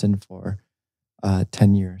friend Justin for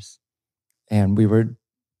 10 years. And we were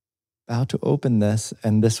about to open this.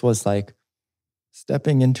 And this was like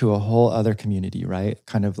stepping into a whole other community, right?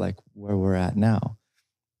 Kind of like where we're at now.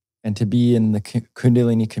 And to be in the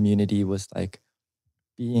Kundalini community was like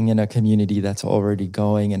being in a community that's already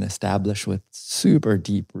going and established with super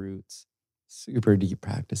deep roots, super deep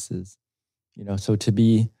practices. So to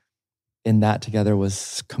be in that together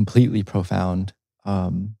was completely profound.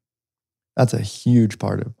 That's a huge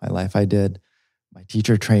part of my life. I did my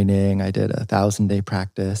teacher training. I did a 1,000-day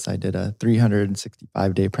practice. I did a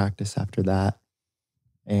 365-day practice after that.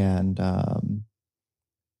 And,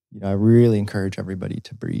 I really encourage everybody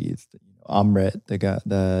to breathe. Amrit,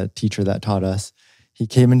 the teacher that taught us, he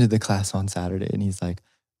came into the class on Saturday and he's like,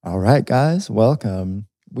 all right, guys, welcome.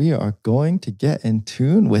 We are going to get in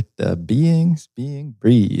tune with the beings being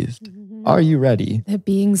breathed. Are you ready? The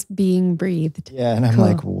beings being breathed. Yeah. And I'm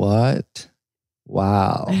like, what?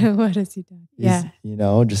 Wow. What has he done? Yeah.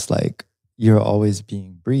 Just like you're always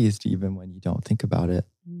being breathed, even when you don't think about it.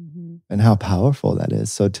 And how powerful that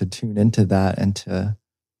is. So to tune into that and to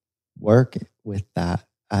work with that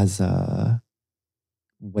as a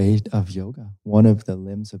way of yoga, one of the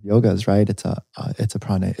limbs of yoga is right. It's a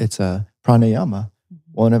pranayama,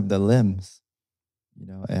 one of the limbs,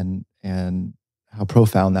 and how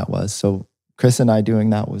profound that was. So Chris and I doing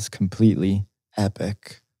that was completely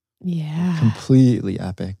epic. Yeah. Completely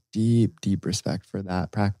epic. Deep, deep respect for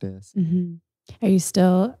that practice. Do you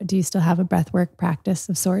still have a breathwork practice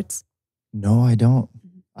of sorts? No, I don't.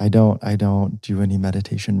 I don't do any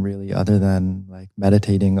meditation really, other than like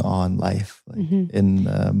meditating on life, like in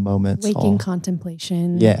the moments. Waking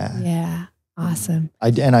contemplation. Yeah. Yeah. Awesome.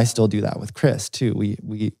 I still do that with Chris too.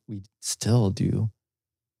 We still do,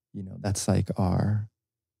 that's like our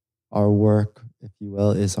work, if you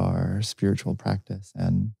will, is our spiritual practice.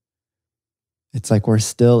 And it's like we're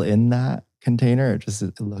still in that container.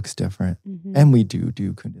 It looks different. And we do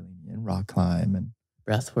Kundalini and rock climb, and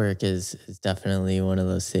breathwork is definitely one of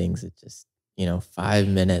those things that just, 5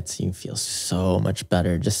 minutes, you feel so much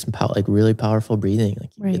better. Just like really powerful breathing.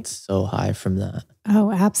 Like you get so high from that.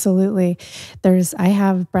 Oh, absolutely. I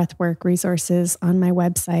have breathwork resources on my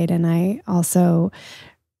website, and I also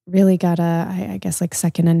really got I guess like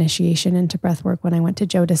second initiation into breathwork when I went to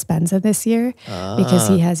Joe Dispenza this year, because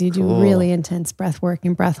he has you do really intense breathwork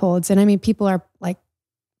and breath holds. And I mean, people are like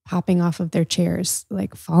popping off of their chairs,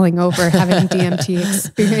 like falling over, having DMT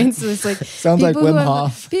experiences. Like sounds like Wim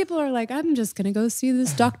Hof. People are like, I'm just going to go see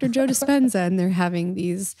this Dr. Joe Dispenza. And they're having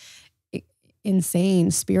these insane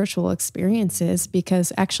spiritual experiences,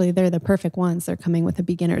 because actually they're the perfect ones. They're coming with a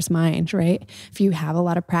beginner's mind, right? If you have a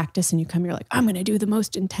lot of practice and you come, you're like, I'm going to do the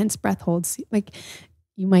most intense breath holds. Like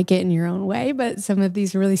you might get in your own way, but some of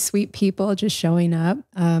these really sweet people just showing up,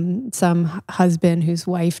 some husband whose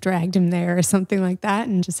wife dragged him there or something like that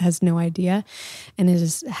and just has no idea. And it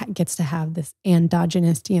just gets to have this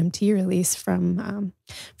endogenous DMT release from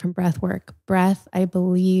breath work. Breath, I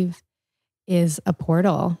believe, is a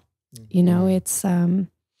portal. It's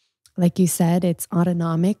like you said, it's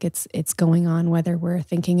autonomic. It's going on whether we're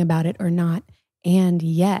thinking about it or not. And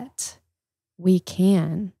yet we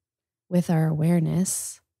can, with our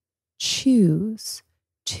awareness, choose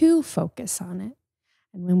to focus on it.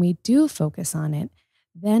 And when we do focus on it,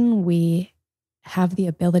 then we have the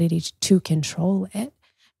ability to control it.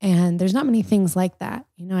 And there's not many things like that.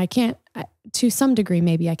 To some degree,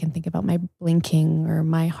 maybe I can think about my blinking or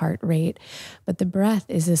my heart rate, but the breath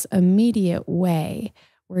is this immediate way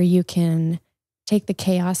where you can take the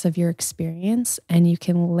chaos of your experience and you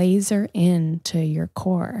can laser into your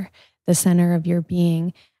core, the center of your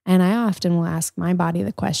being. And I often will ask my body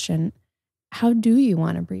the question, how do you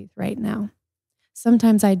want to breathe right now?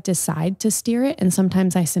 Sometimes I decide to steer it, and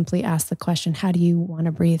sometimes I simply ask the question, how do you want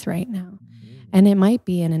to breathe right now? And it might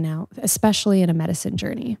be in and out, especially in a medicine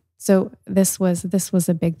journey. So this was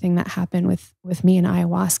a big thing that happened with me in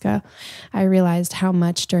ayahuasca. I realized how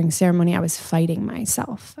much during ceremony I was fighting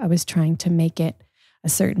myself. I was trying to make it a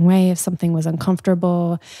certain way. If something was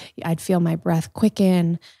uncomfortable, I'd feel my breath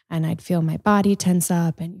quicken and I'd feel my body tense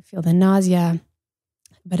up and you feel the nausea.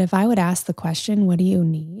 But if I would ask the question, what do you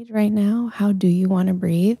need right now? How do you want to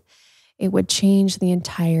breathe? It would change the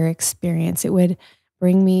entire experience. It would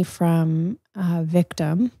bring me from a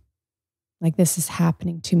victim, like this is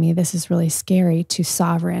happening to me, this is really scary, to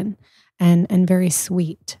sovereign and very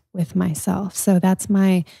sweet with myself. So that's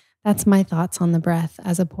my thoughts on the breath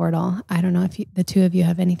as a portal. I don't know if the two of you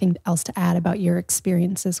have anything else to add about your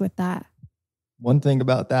experiences with that. One thing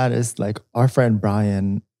about that is like our friend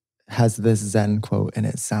Brian has this Zen quote, and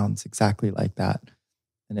it sounds exactly like that.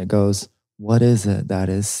 And it goes, what is it that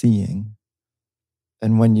is seeing?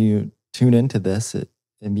 And when you tune into this, it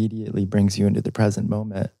immediately brings you into the present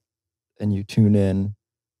moment, and you tune in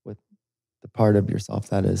with the part of yourself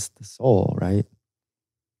that is the soul, right?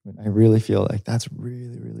 And I really feel like that's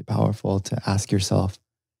really, really powerful to ask yourself,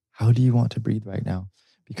 how do you want to breathe right now?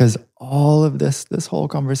 Because all of this whole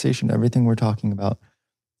conversation, everything we're talking about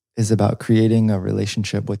is about creating a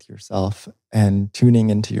relationship with yourself and tuning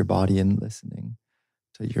into your body and listening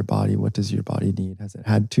to your body. What does your body need? Has it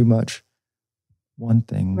had too much one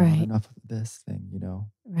thing, right, not enough of this thing,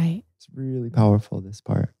 Right. It's really powerful, this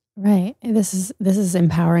part. Right. And this is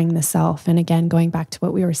empowering the self. And again, going back to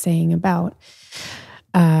what we were saying about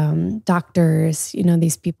doctors,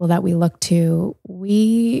 these people that we look to,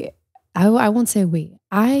 I won't say we.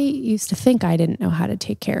 I used to think I didn't know how to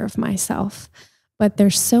take care of myself, but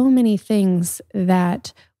there's so many things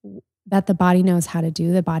that the body knows how to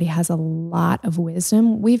do. The body has a lot of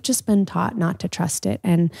wisdom. We've just been taught not to trust it.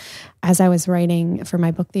 And as I was writing for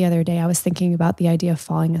my book the other day, I was thinking about the idea of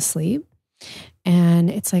falling asleep. And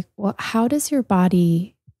it's like, well, how does your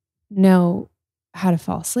body know how to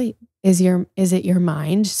fall asleep? Is it your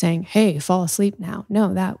mind saying, hey, fall asleep now?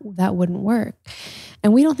 No, that wouldn't work.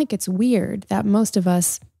 And we don't think it's weird that most of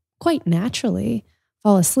us quite naturally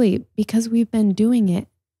fall asleep because we've been doing it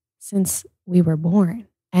since we were born.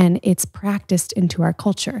 And it's practiced into our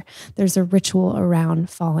culture. There's a ritual around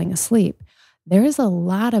falling asleep. There's a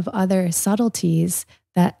lot of other subtleties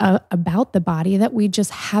that about the body that we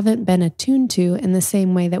just haven't been attuned to in the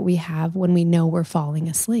same way that we have when we know we're falling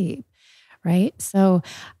asleep, right? So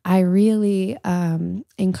I really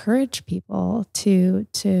encourage people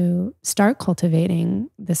to start cultivating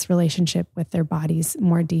this relationship with their bodies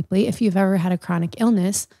more deeply. If you've ever had a chronic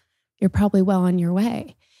illness, you're probably well on your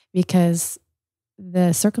way, because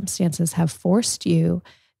the circumstances have forced you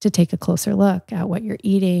to take a closer look at what you're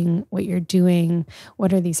eating, what you're doing,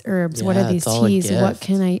 what are these herbs, what are these teas, what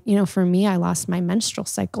can I, for me, I lost my menstrual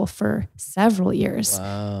cycle for several years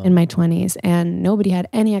in my 20s, and nobody had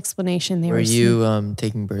any explanation. Were you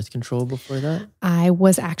taking birth control before that? I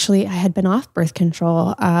had been off birth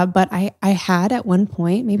control, but I had at one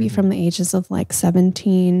point, maybe from the ages of like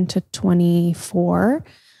 17 to 24,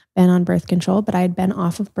 been on birth control, but I had been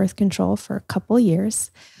off of birth control for a couple of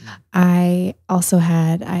years. I also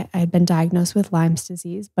I had been diagnosed with Lyme's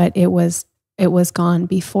disease, but it was gone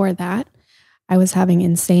before that. I was having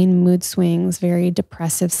insane mood swings, very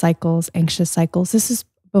depressive cycles, anxious cycles. This is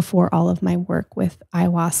before all of my work with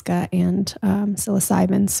ayahuasca and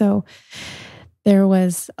psilocybin. So there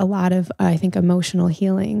was a lot of, I think, emotional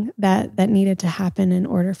healing that needed to happen in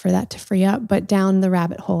order for that to free up. But down the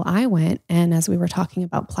rabbit hole I went, and as we were talking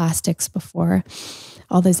about plastics before,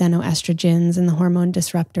 all the xenoestrogens and the hormone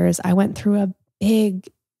disruptors, I went through a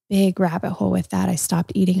big rabbit hole with that. I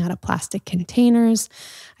stopped eating out of plastic containers.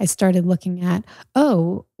 I started looking at,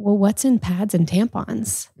 what's in pads and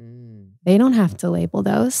tampons? They don't have to label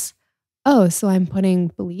those. So I'm putting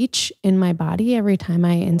bleach in my body every time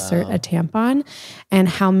I insert a tampon, and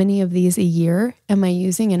how many of these a year am I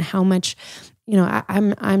using, and how much, I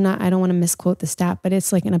don't want to misquote the stat, but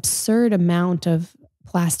it's like an absurd amount of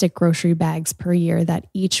plastic grocery bags per year that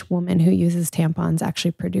each woman who uses tampons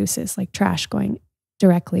actually produces, like trash going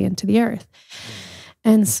directly into the earth.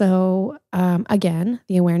 And so, again,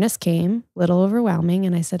 the awareness came a little overwhelming.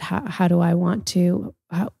 And I said,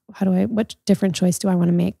 what different choice do I want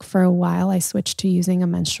to make? For a while, I switched to using a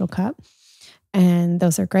menstrual cup, and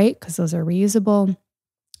those are great because those are reusable.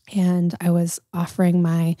 And I was offering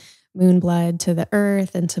my moon blood to the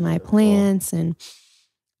earth and to my plants. And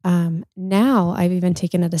now I've even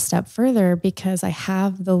taken it a step further, because I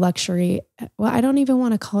have the luxury. Well, I don't even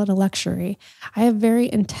want to call it a luxury. I have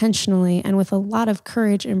very intentionally and with a lot of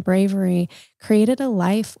courage and bravery created a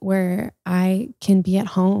life where I can be at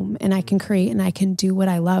home and I can create and I can do what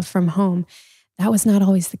I love from home. That was not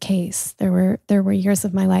always the case. There were years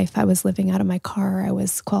of my life I was living out of my car. I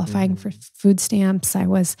was qualifying for food stamps. I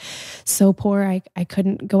was so poor I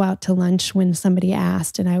couldn't go out to lunch when somebody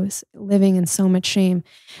asked, and I was living in so much shame.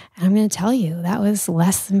 And I'm going to tell you, that was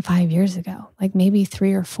less than 5 years ago, like maybe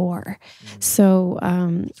 3 or 4. So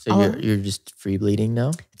you're just free bleeding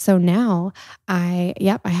now? So now I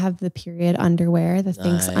have the period underwear, the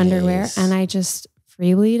Thinx underwear, and I just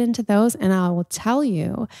free bleed into those. And I will tell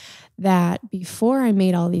you that before I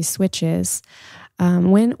made all these switches,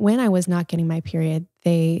 when I was not getting my period,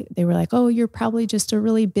 they were like, "Oh, you're probably just a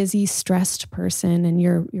really busy, stressed person, and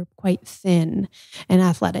you're quite thin and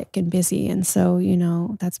athletic and busy." And so,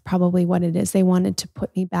 that's probably what it is. They wanted to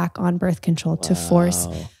put me back on birth control to force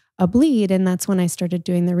a bleed. And that's when I started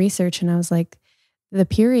doing the research. And I was like, the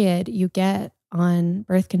period you get on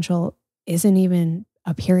birth control isn't even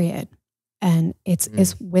a period. And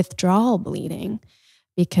it's withdrawal bleeding,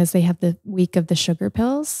 because they have the week of the sugar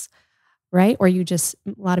pills, right? Or a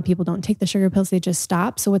lot of people don't take the sugar pills, they just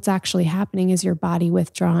stop. So what's actually happening is your body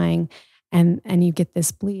withdrawing and you get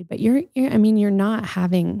this bleed, but you're not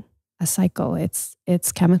having a cycle.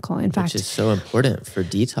 It's chemical. In fact, which is so important for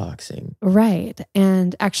detoxing. Right.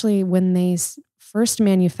 And actually, when they first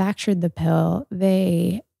manufactured the pill,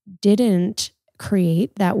 they didn't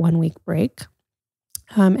create that 1 week break.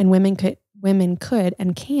 And women could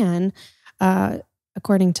and can,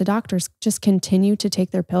 according to doctors, just continue to take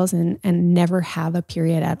their pills and never have a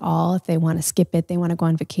period at all. If they want to skip it, they want to go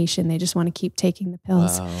on vacation, they just want to keep taking the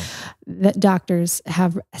pills. That doctors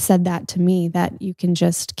have said that to me, that you can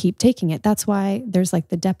just keep taking it. That's why there's like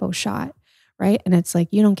the depot shot, right? And it's like,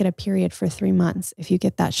 you don't get a period for 3 months if you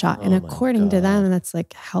get that shot. And according to them, that's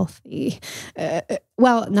like healthy.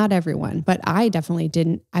 Well, not everyone, but I definitely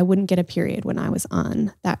didn't. I wouldn't get a period when I was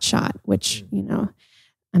on that shot, which,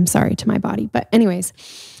 I'm sorry to my body. But anyways,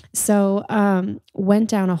 so went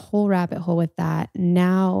down a whole rabbit hole with that.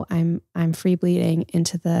 Now I'm free bleeding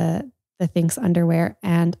into the Thinx underwear.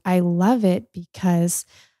 And I love it because,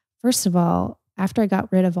 first of all, after I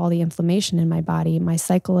got rid of all the inflammation in my body, my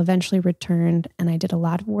cycle eventually returned, and I did a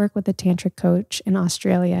lot of work with a tantric coach in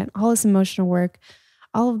Australia, and all this emotional work,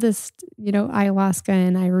 all of this, ayahuasca,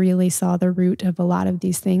 and I really saw the root of a lot of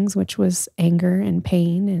these things, which was anger and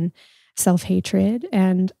pain and self-hatred.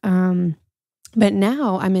 And but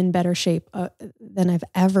now I'm in better shape than I've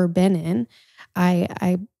ever been in.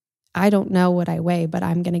 I I don't know what I weigh, but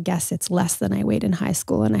I'm going to guess it's less than I weighed in high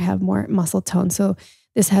school and I have more muscle tone. So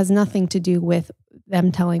this has nothing to do with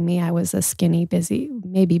them telling me I was a skinny,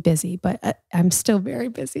 maybe busy, but I'm still very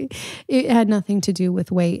busy. It had nothing to do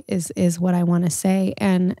with weight is what I want to say.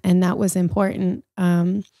 And that was important.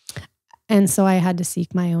 And so I had to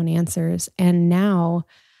seek my own answers. And now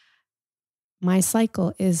my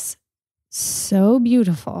cycle is so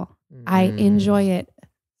beautiful. I enjoy it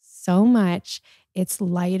so much. It's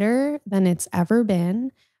lighter than it's ever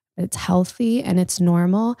been. It's healthy and it's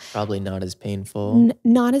normal. Probably not as painful.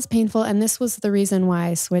 Not as painful. And this was the reason why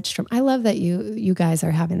I switched from. I love that you guys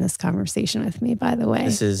are having this conversation with me, by the way.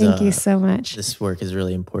 Thank you so much. This work is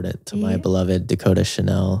really important to my beloved Dakota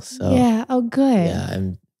Chanel. So yeah. Oh, good. Yeah,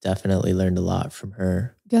 I'm definitely learned a lot from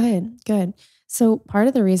her. Good. So part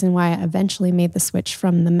of the reason why I eventually made the switch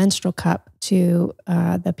from the menstrual cup to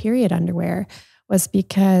the period underwear was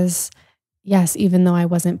because, yes, even though I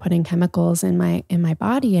wasn't putting chemicals in my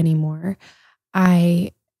body anymore,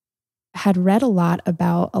 I had read a lot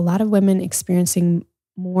about a lot of women experiencing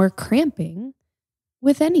more cramping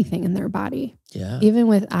with anything in their body. Yeah. Even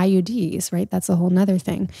with IUDs, right? That's a whole nother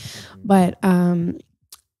thing. But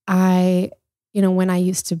when I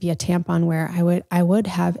used to be a tampon wearer, I would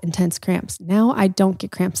have intense cramps. Now I don't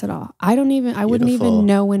get cramps at all. I wouldn't even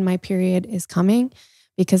know when my period is coming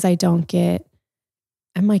because I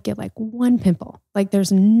might get like one pimple. Like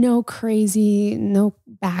there's no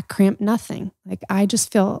back cramp, nothing. Like I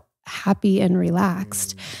just feel happy and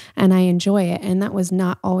relaxed and I enjoy it. And that was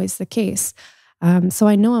not always the case. So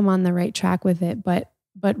I know I'm on the right track with it, but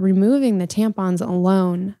removing the tampons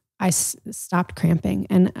alone, I stopped cramping.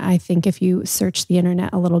 And I think if you search the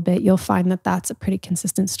internet a little bit, you'll find that that's a pretty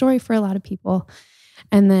consistent story for a lot of people.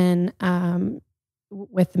 And then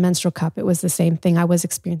with the menstrual cup, it was the same thing. I was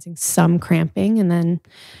experiencing some cramping and then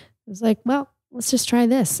it was like, well, let's just try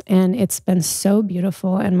this. And it's been so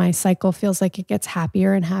beautiful. And my cycle feels like it gets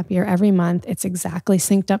happier and happier every month. It's exactly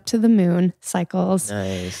synced up to the moon cycles.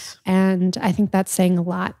 Nice. And I think that's saying a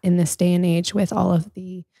lot in this day and age with all of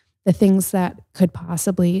the things that could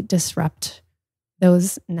possibly disrupt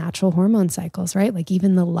those natural hormone cycles, right? Like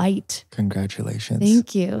even the light. Congratulations.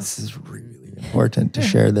 Thank you. This is really important to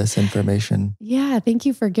share this information. Yeah. Thank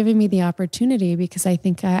you for giving me the opportunity because I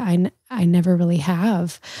think I never really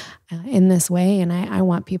have in this way. And I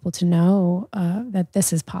want people to know that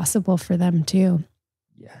this is possible for them too.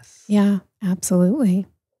 Yes. Yeah, absolutely.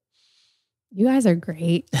 You guys are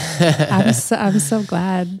great. I'm so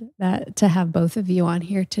glad to have both of you on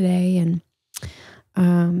here today.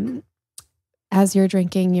 And as you're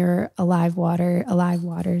drinking your Alive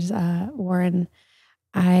Waters, Warren,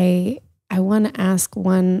 I want to ask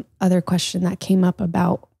one other question that came up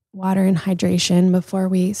about water and hydration before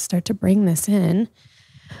we start to bring this in,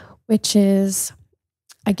 which is,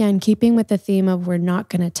 again, keeping with the theme of we're not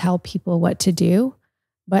going to tell people what to do,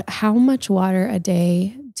 but how much water a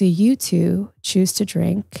day do you two choose to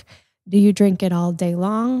drink? Do you drink it all day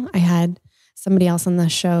long? I had somebody else on the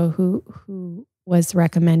show who was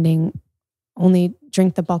recommending only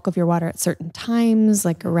drink the bulk of your water at certain times,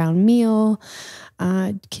 like around meal.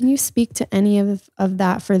 Can you speak to any of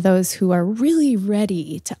that for those who are really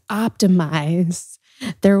ready to optimize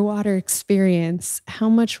their water experience? How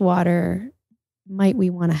much water might we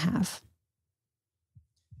want to have?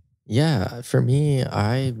 Yeah, for me,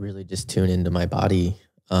 I really just tune into my body.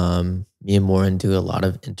 Me and Warren do a lot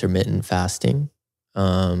of intermittent fasting.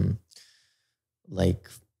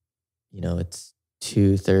 It's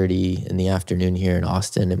 2:30 in the afternoon here in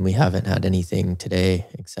Austin, and we haven't had anything today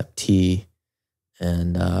except tea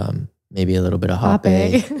and maybe a little bit of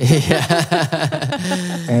hape.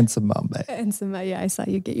 Yeah. And some mambe. I saw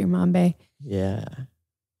you get your mambe. Yeah.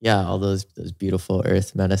 Yeah, all those beautiful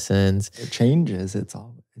earth medicines. It changes. It's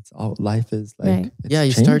all life is like. Right. Yeah,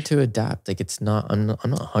 you start to adapt. Like it's not. I'm not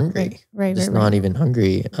hungry. Right. Just not even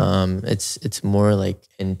hungry. It's more like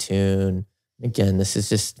in tune. Again, this is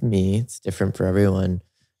just me. It's different for everyone.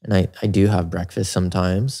 And I do have breakfast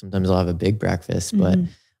sometimes. Sometimes I'll have a big breakfast, but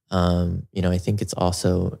I think it's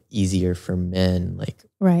also easier for men. Like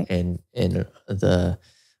in the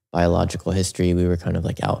biological history, we were kind of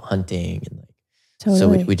like out hunting and like.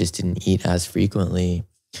 Totally. So we just didn't eat as frequently.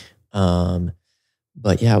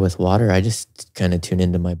 But yeah, with water, I just kind of tune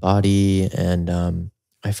into my body and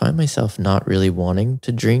I find myself not really wanting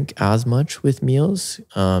to drink as much with meals.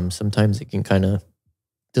 Sometimes it can kind of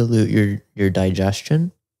dilute your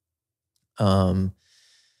digestion. And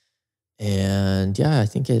yeah, I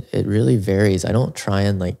think it really varies. I don't try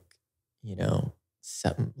and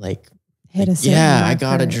set hit a certain yeah, I marker,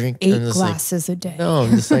 gotta drink 8 glasses a day. No,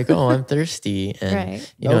 I'm just like, oh, I'm thirsty. And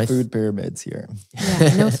right. No food pyramids here.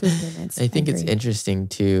 Yeah, no food pyramids. I think it's interesting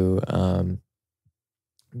too,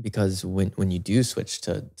 because when you do switch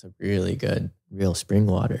to really good real spring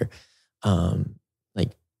water,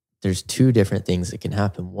 like there's 2 different things that can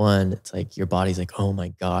happen. One, it's like your body's like, oh my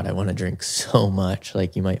God, I want to drink so much.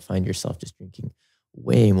 Like you might find yourself just drinking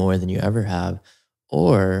way more than you ever have.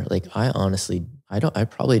 Or like I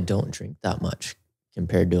probably don't drink that much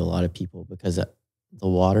compared to a lot of people, because the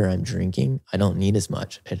water I'm drinking, I don't need as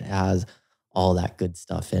much. It has all that good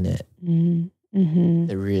stuff in it. Mm-hmm.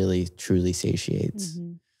 That really truly satiates.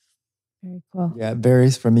 Mm-hmm. Very cool. Yeah, it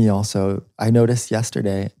varies for me also. I noticed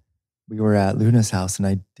yesterday we were at Luna's house and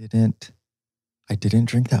I didn't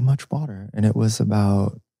drink that much water. And it was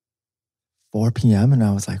about 4 p.m. and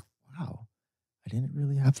I was like, wow, I didn't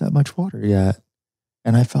really have that much water yet.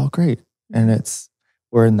 And I felt great. And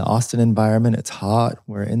we're in the Austin environment. It's hot.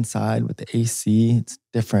 We're inside with the AC. It's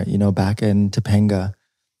different. You know, back in Topanga,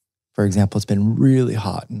 for example, it's been really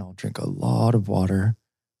hot and I'll drink a lot of water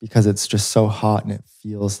because it's just so hot and it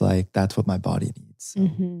feels like that's what my body needs. So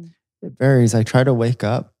it varies. I try to wake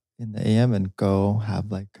up in the AM and go have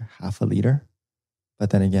like half a liter. But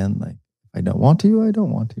then again, like if I don't want to, I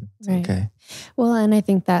don't want to. It's okay. Well, and I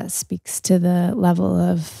think that speaks to the level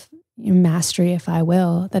of mastery, if I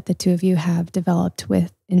will, that the 2 of you have developed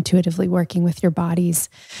with intuitively working with your bodies.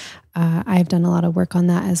 I've done a lot of work on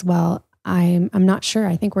that as well. I'm not sure.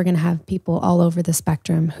 I think we're going to have people all over the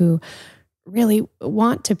spectrum who really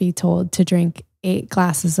want to be told to drink 8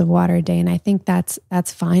 glasses of water a day. And I think that's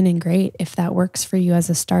fine and great if that works for you as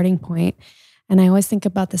a starting point. And I always think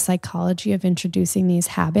about the psychology of introducing these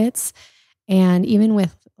habits. And even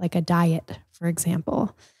with like a diet, for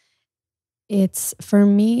example, it's for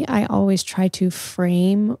me, I always try to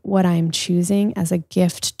frame what I'm choosing as a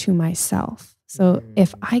gift to myself. So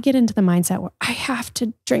if I get into the mindset where I have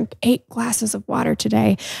to drink 8 glasses of water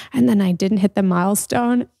today, and then I didn't hit the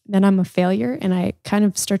milestone, then I'm a failure. And I kind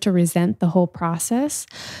of start to resent the whole process.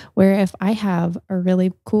 Where if I have a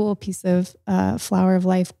really cool piece of Flower of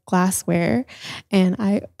Life glassware, and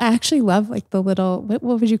I actually love like the little, what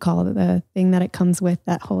would you call it? The thing that it comes with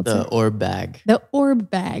that holds the it? orb bag. The orb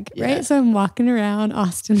bag, right? So I'm walking around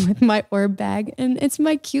Austin with my orb bag, and it's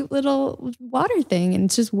my cute little water thing. And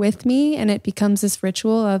it's just with me. And it becomes this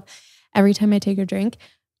ritual of every time I take a drink,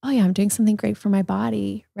 oh yeah, I'm doing something great for my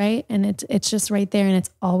body, right? And it's just right there, and it's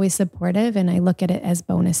always supportive, and I look at it as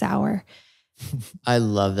bonus hour. I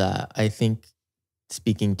love that. I think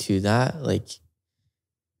speaking to that, like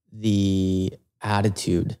the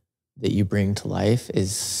attitude that you bring to life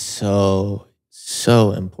is so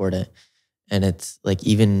important. And it's like,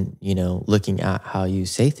 even, you know, looking at how you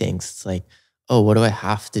say things, it's like, oh, what do I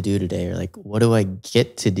have to do today? Or like, what do I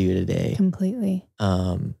get to do today? Completely.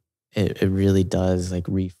 It really does like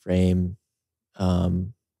reframe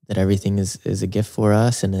that everything is a gift for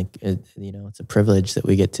us, and you know, it's a privilege that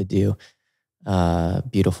we get to do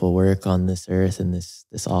beautiful work on this earth and this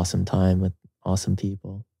awesome time with awesome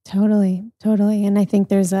people. Totally. And I think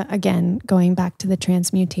there's again, going back to the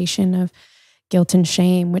transmutation of guilt and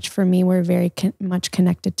shame, which for me were very much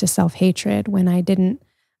connected to self-hatred. When I didn't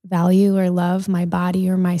value or love my body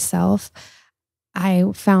or myself, I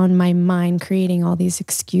found my mind creating all these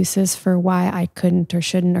excuses for why I couldn't or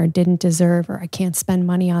shouldn't or didn't deserve, or I can't spend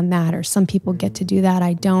money on that, or some people get to do that,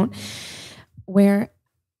 I don't. Where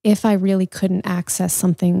if I really couldn't access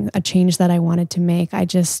something, a change that I wanted to make, I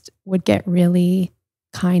just would get really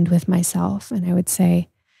kind with myself. And I would say,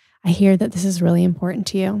 I hear that this is really important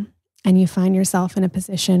to you. And you find yourself in a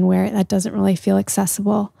position where that doesn't really feel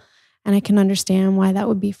accessible. And I can understand why that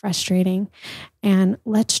would be frustrating. And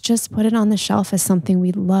let's just put it on the shelf as something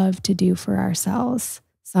we'd love to do for ourselves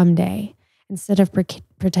someday, instead of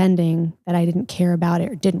pretending that I didn't care about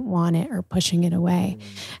it or didn't want it or pushing it away.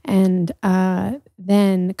 And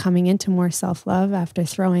then coming into more self-love after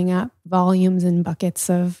throwing up volumes and buckets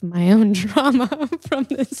of my own trauma from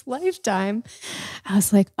this lifetime, I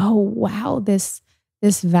was like, oh, wow, this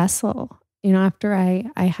vessel. You know, after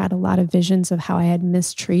I had a lot of visions of how I had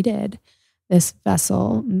mistreated this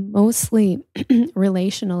vessel, mostly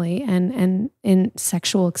relationally and in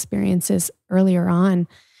sexual experiences earlier on,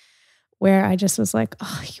 where I just was like,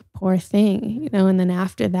 oh, you poor thing, you know. And then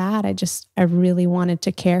after that, I really wanted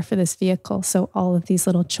to care for this vehicle. So all of these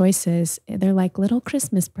little choices, they're like little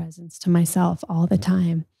Christmas presents to myself all the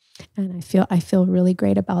time. And I feel really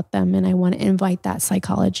great about them. And I want to invite that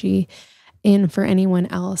psychology in for anyone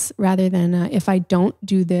else, rather than if I don't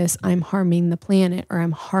do this, I'm harming the planet or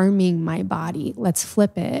I'm harming my body. Let's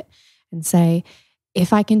flip it and say,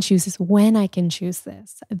 if I can choose this, when I can choose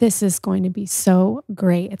this, this is going to be so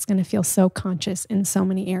great. It's going to feel so conscious in so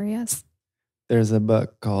many areas. There's a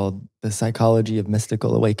book called The Psychology of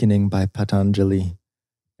Mystical Awakening by Patanjali.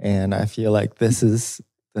 And I feel like this is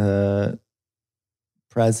the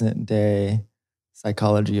present day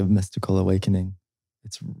psychology of mystical awakening.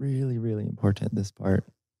 It's really, really important, this part.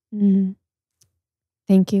 Mm.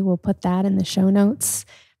 Thank you. We'll put that in the show notes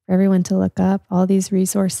for everyone to look up. All these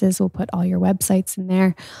resources. We'll put all your websites in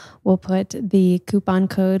there. We'll put the coupon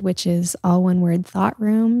code, which is all one word, Thought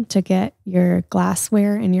Room, to get your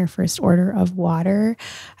glassware and your first order of water.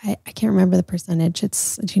 I can't remember the percentage.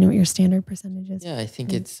 Do you know what your standard percentage is? Yeah, I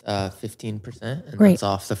think it's 15%, and Great. that's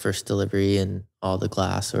off the first delivery and all the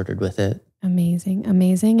glass ordered with it. Amazing,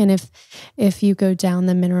 amazing. And if you go down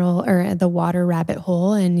the mineral or the water rabbit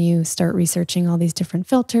hole and you start researching all these different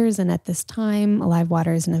filters, and at this time Alive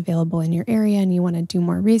Water isn't available in your area and you want to do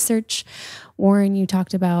more research, Warren, you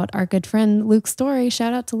talked about our good friend Luke Story.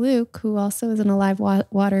 Shout out to Luke, who also is an Alive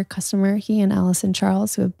Water customer. He and Allison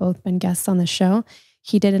Charles, who have both been guests on the show.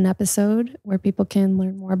 He did an episode where people can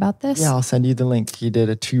learn more about this. Yeah, I'll send you the link. He did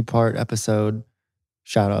a 2-part episode.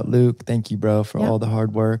 Shout out Luke. Thank you, bro, for all the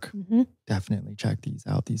hard work. Mm-hmm. Definitely check these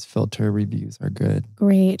out. These filter reviews are good.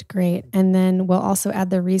 Great, great. And then we'll also add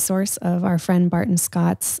the resource of our friend Barton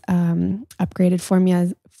Scott's upgraded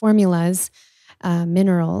formulas,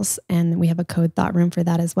 minerals. And we have a code Thought Room for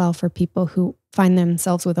that as well, for people who find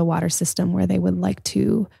themselves with a water system where they would like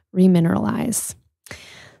to remineralize.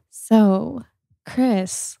 So,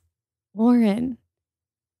 Chris, Warren,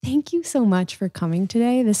 thank you so much for coming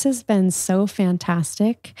today. This has been so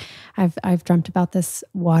fantastic. I've dreamt about this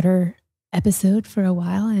water episode for a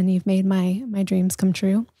while, and you've made my dreams come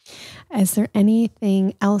true. Is there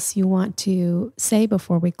anything else you want to say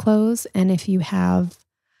before we close? And if you have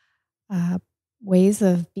ways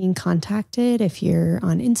of being contacted, if you're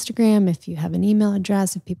on Instagram, if you have an email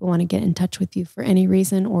address, if people want to get in touch with you for any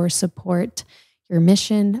reason or support your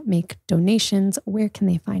mission, make donations, where can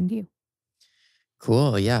they find you?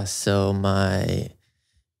 Cool. Yeah. So my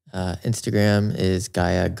Instagram is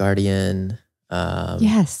Gaia Guardian.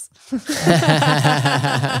 Yes.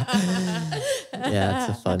 Yeah,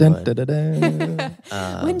 it's a fun Dun, one. dun, dun,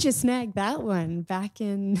 dun. When did you snag that one? Back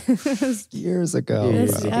in Years ago.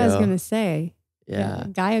 Years bro. ago. I was going to say. Yeah.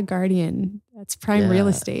 Gaia Guardian. That's prime real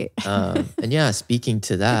estate. And yeah, speaking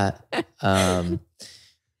to that,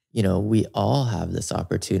 we all have this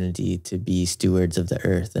opportunity to be stewards of the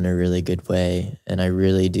earth in a really good way. And I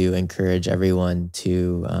really do encourage everyone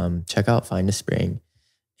to check out Find a Spring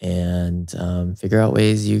and figure out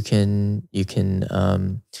ways you can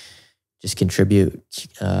just contribute,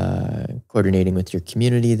 coordinating with your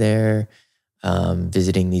community there,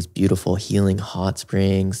 visiting these beautiful healing hot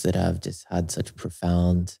springs that have just had such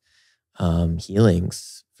profound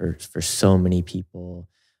healings for so many people.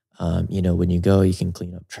 When you go, you can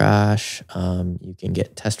clean up trash. You can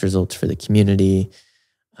get test results for the community.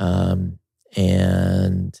 And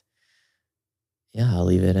yeah, I'll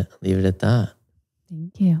leave it at that.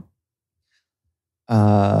 Thank you.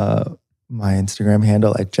 My Instagram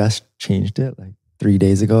handle, I just changed it like 3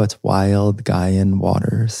 days ago. It's Wild Gaian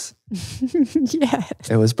Waters. Yes.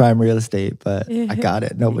 It was prime real estate, but I got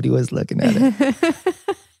it. Nobody was looking at it.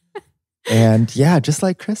 And yeah, just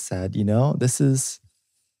like Chris said,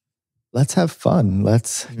 let's have fun.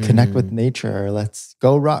 Let's connect with nature. Let's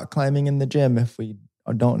go rock climbing in the gym if we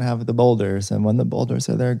don't have the boulders. And when the boulders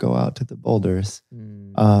are there, go out to the boulders.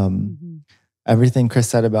 Everything Chris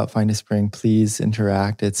said about Find a Spring, please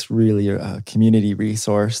interact. It's really a community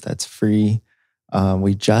resource that's free.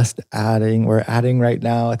 We're adding right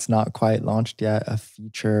now, it's not quite launched yet, a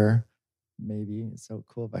feature. Maybe it's so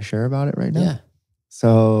cool if I share about it right now. Yeah.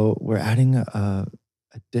 So we're adding a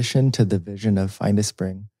addition to the vision of Find a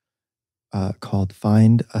Spring called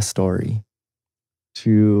Find a Story,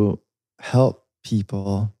 to help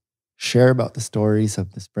people share about the stories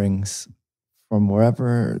of the springs from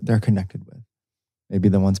wherever they're connected with. Maybe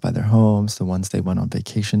the ones by their homes, the ones they went on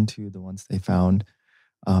vacation to, the ones they found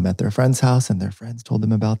at their friend's house and their friends told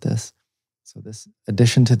them about this. So this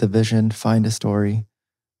addition to the vision, Find a Story.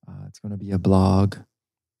 It's going to be a blog.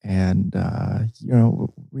 And,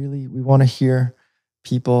 really we want to hear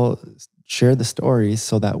people share the stories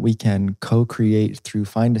so that we can co-create through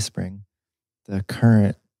Find a Spring the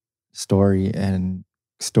current story and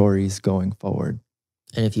stories going forward.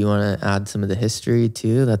 And if you want to add some of the history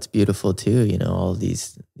too, that's beautiful too. All of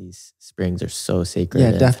these springs are so sacred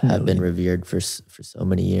and have been revered for so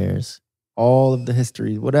many years. All of the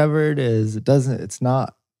history, whatever it is, it's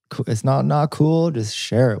not cool. Just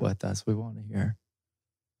share it with us. We want to hear.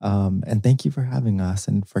 And thank you for having us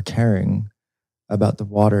and for caring about the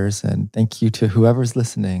waters. And thank you to whoever's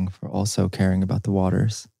listening for also caring about the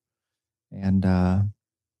waters. And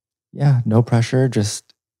yeah, no pressure,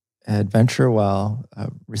 just adventure well,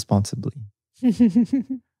 responsibly.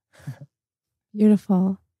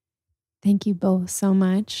 Beautiful. Thank you both so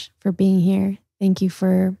much for being here. Thank you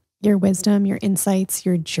for your wisdom, your insights,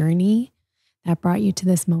 your journey that brought you to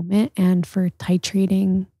this moment, and for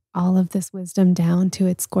titrating all of this wisdom down to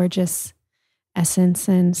its gorgeous essence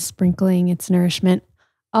and sprinkling its nourishment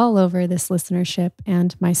all over this listenership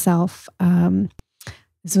and myself.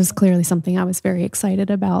 This was clearly something I was very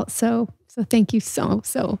excited about. So thank you so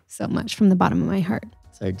much from the bottom of my heart.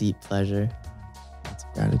 It's our deep pleasure. It's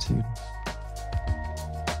gratitude.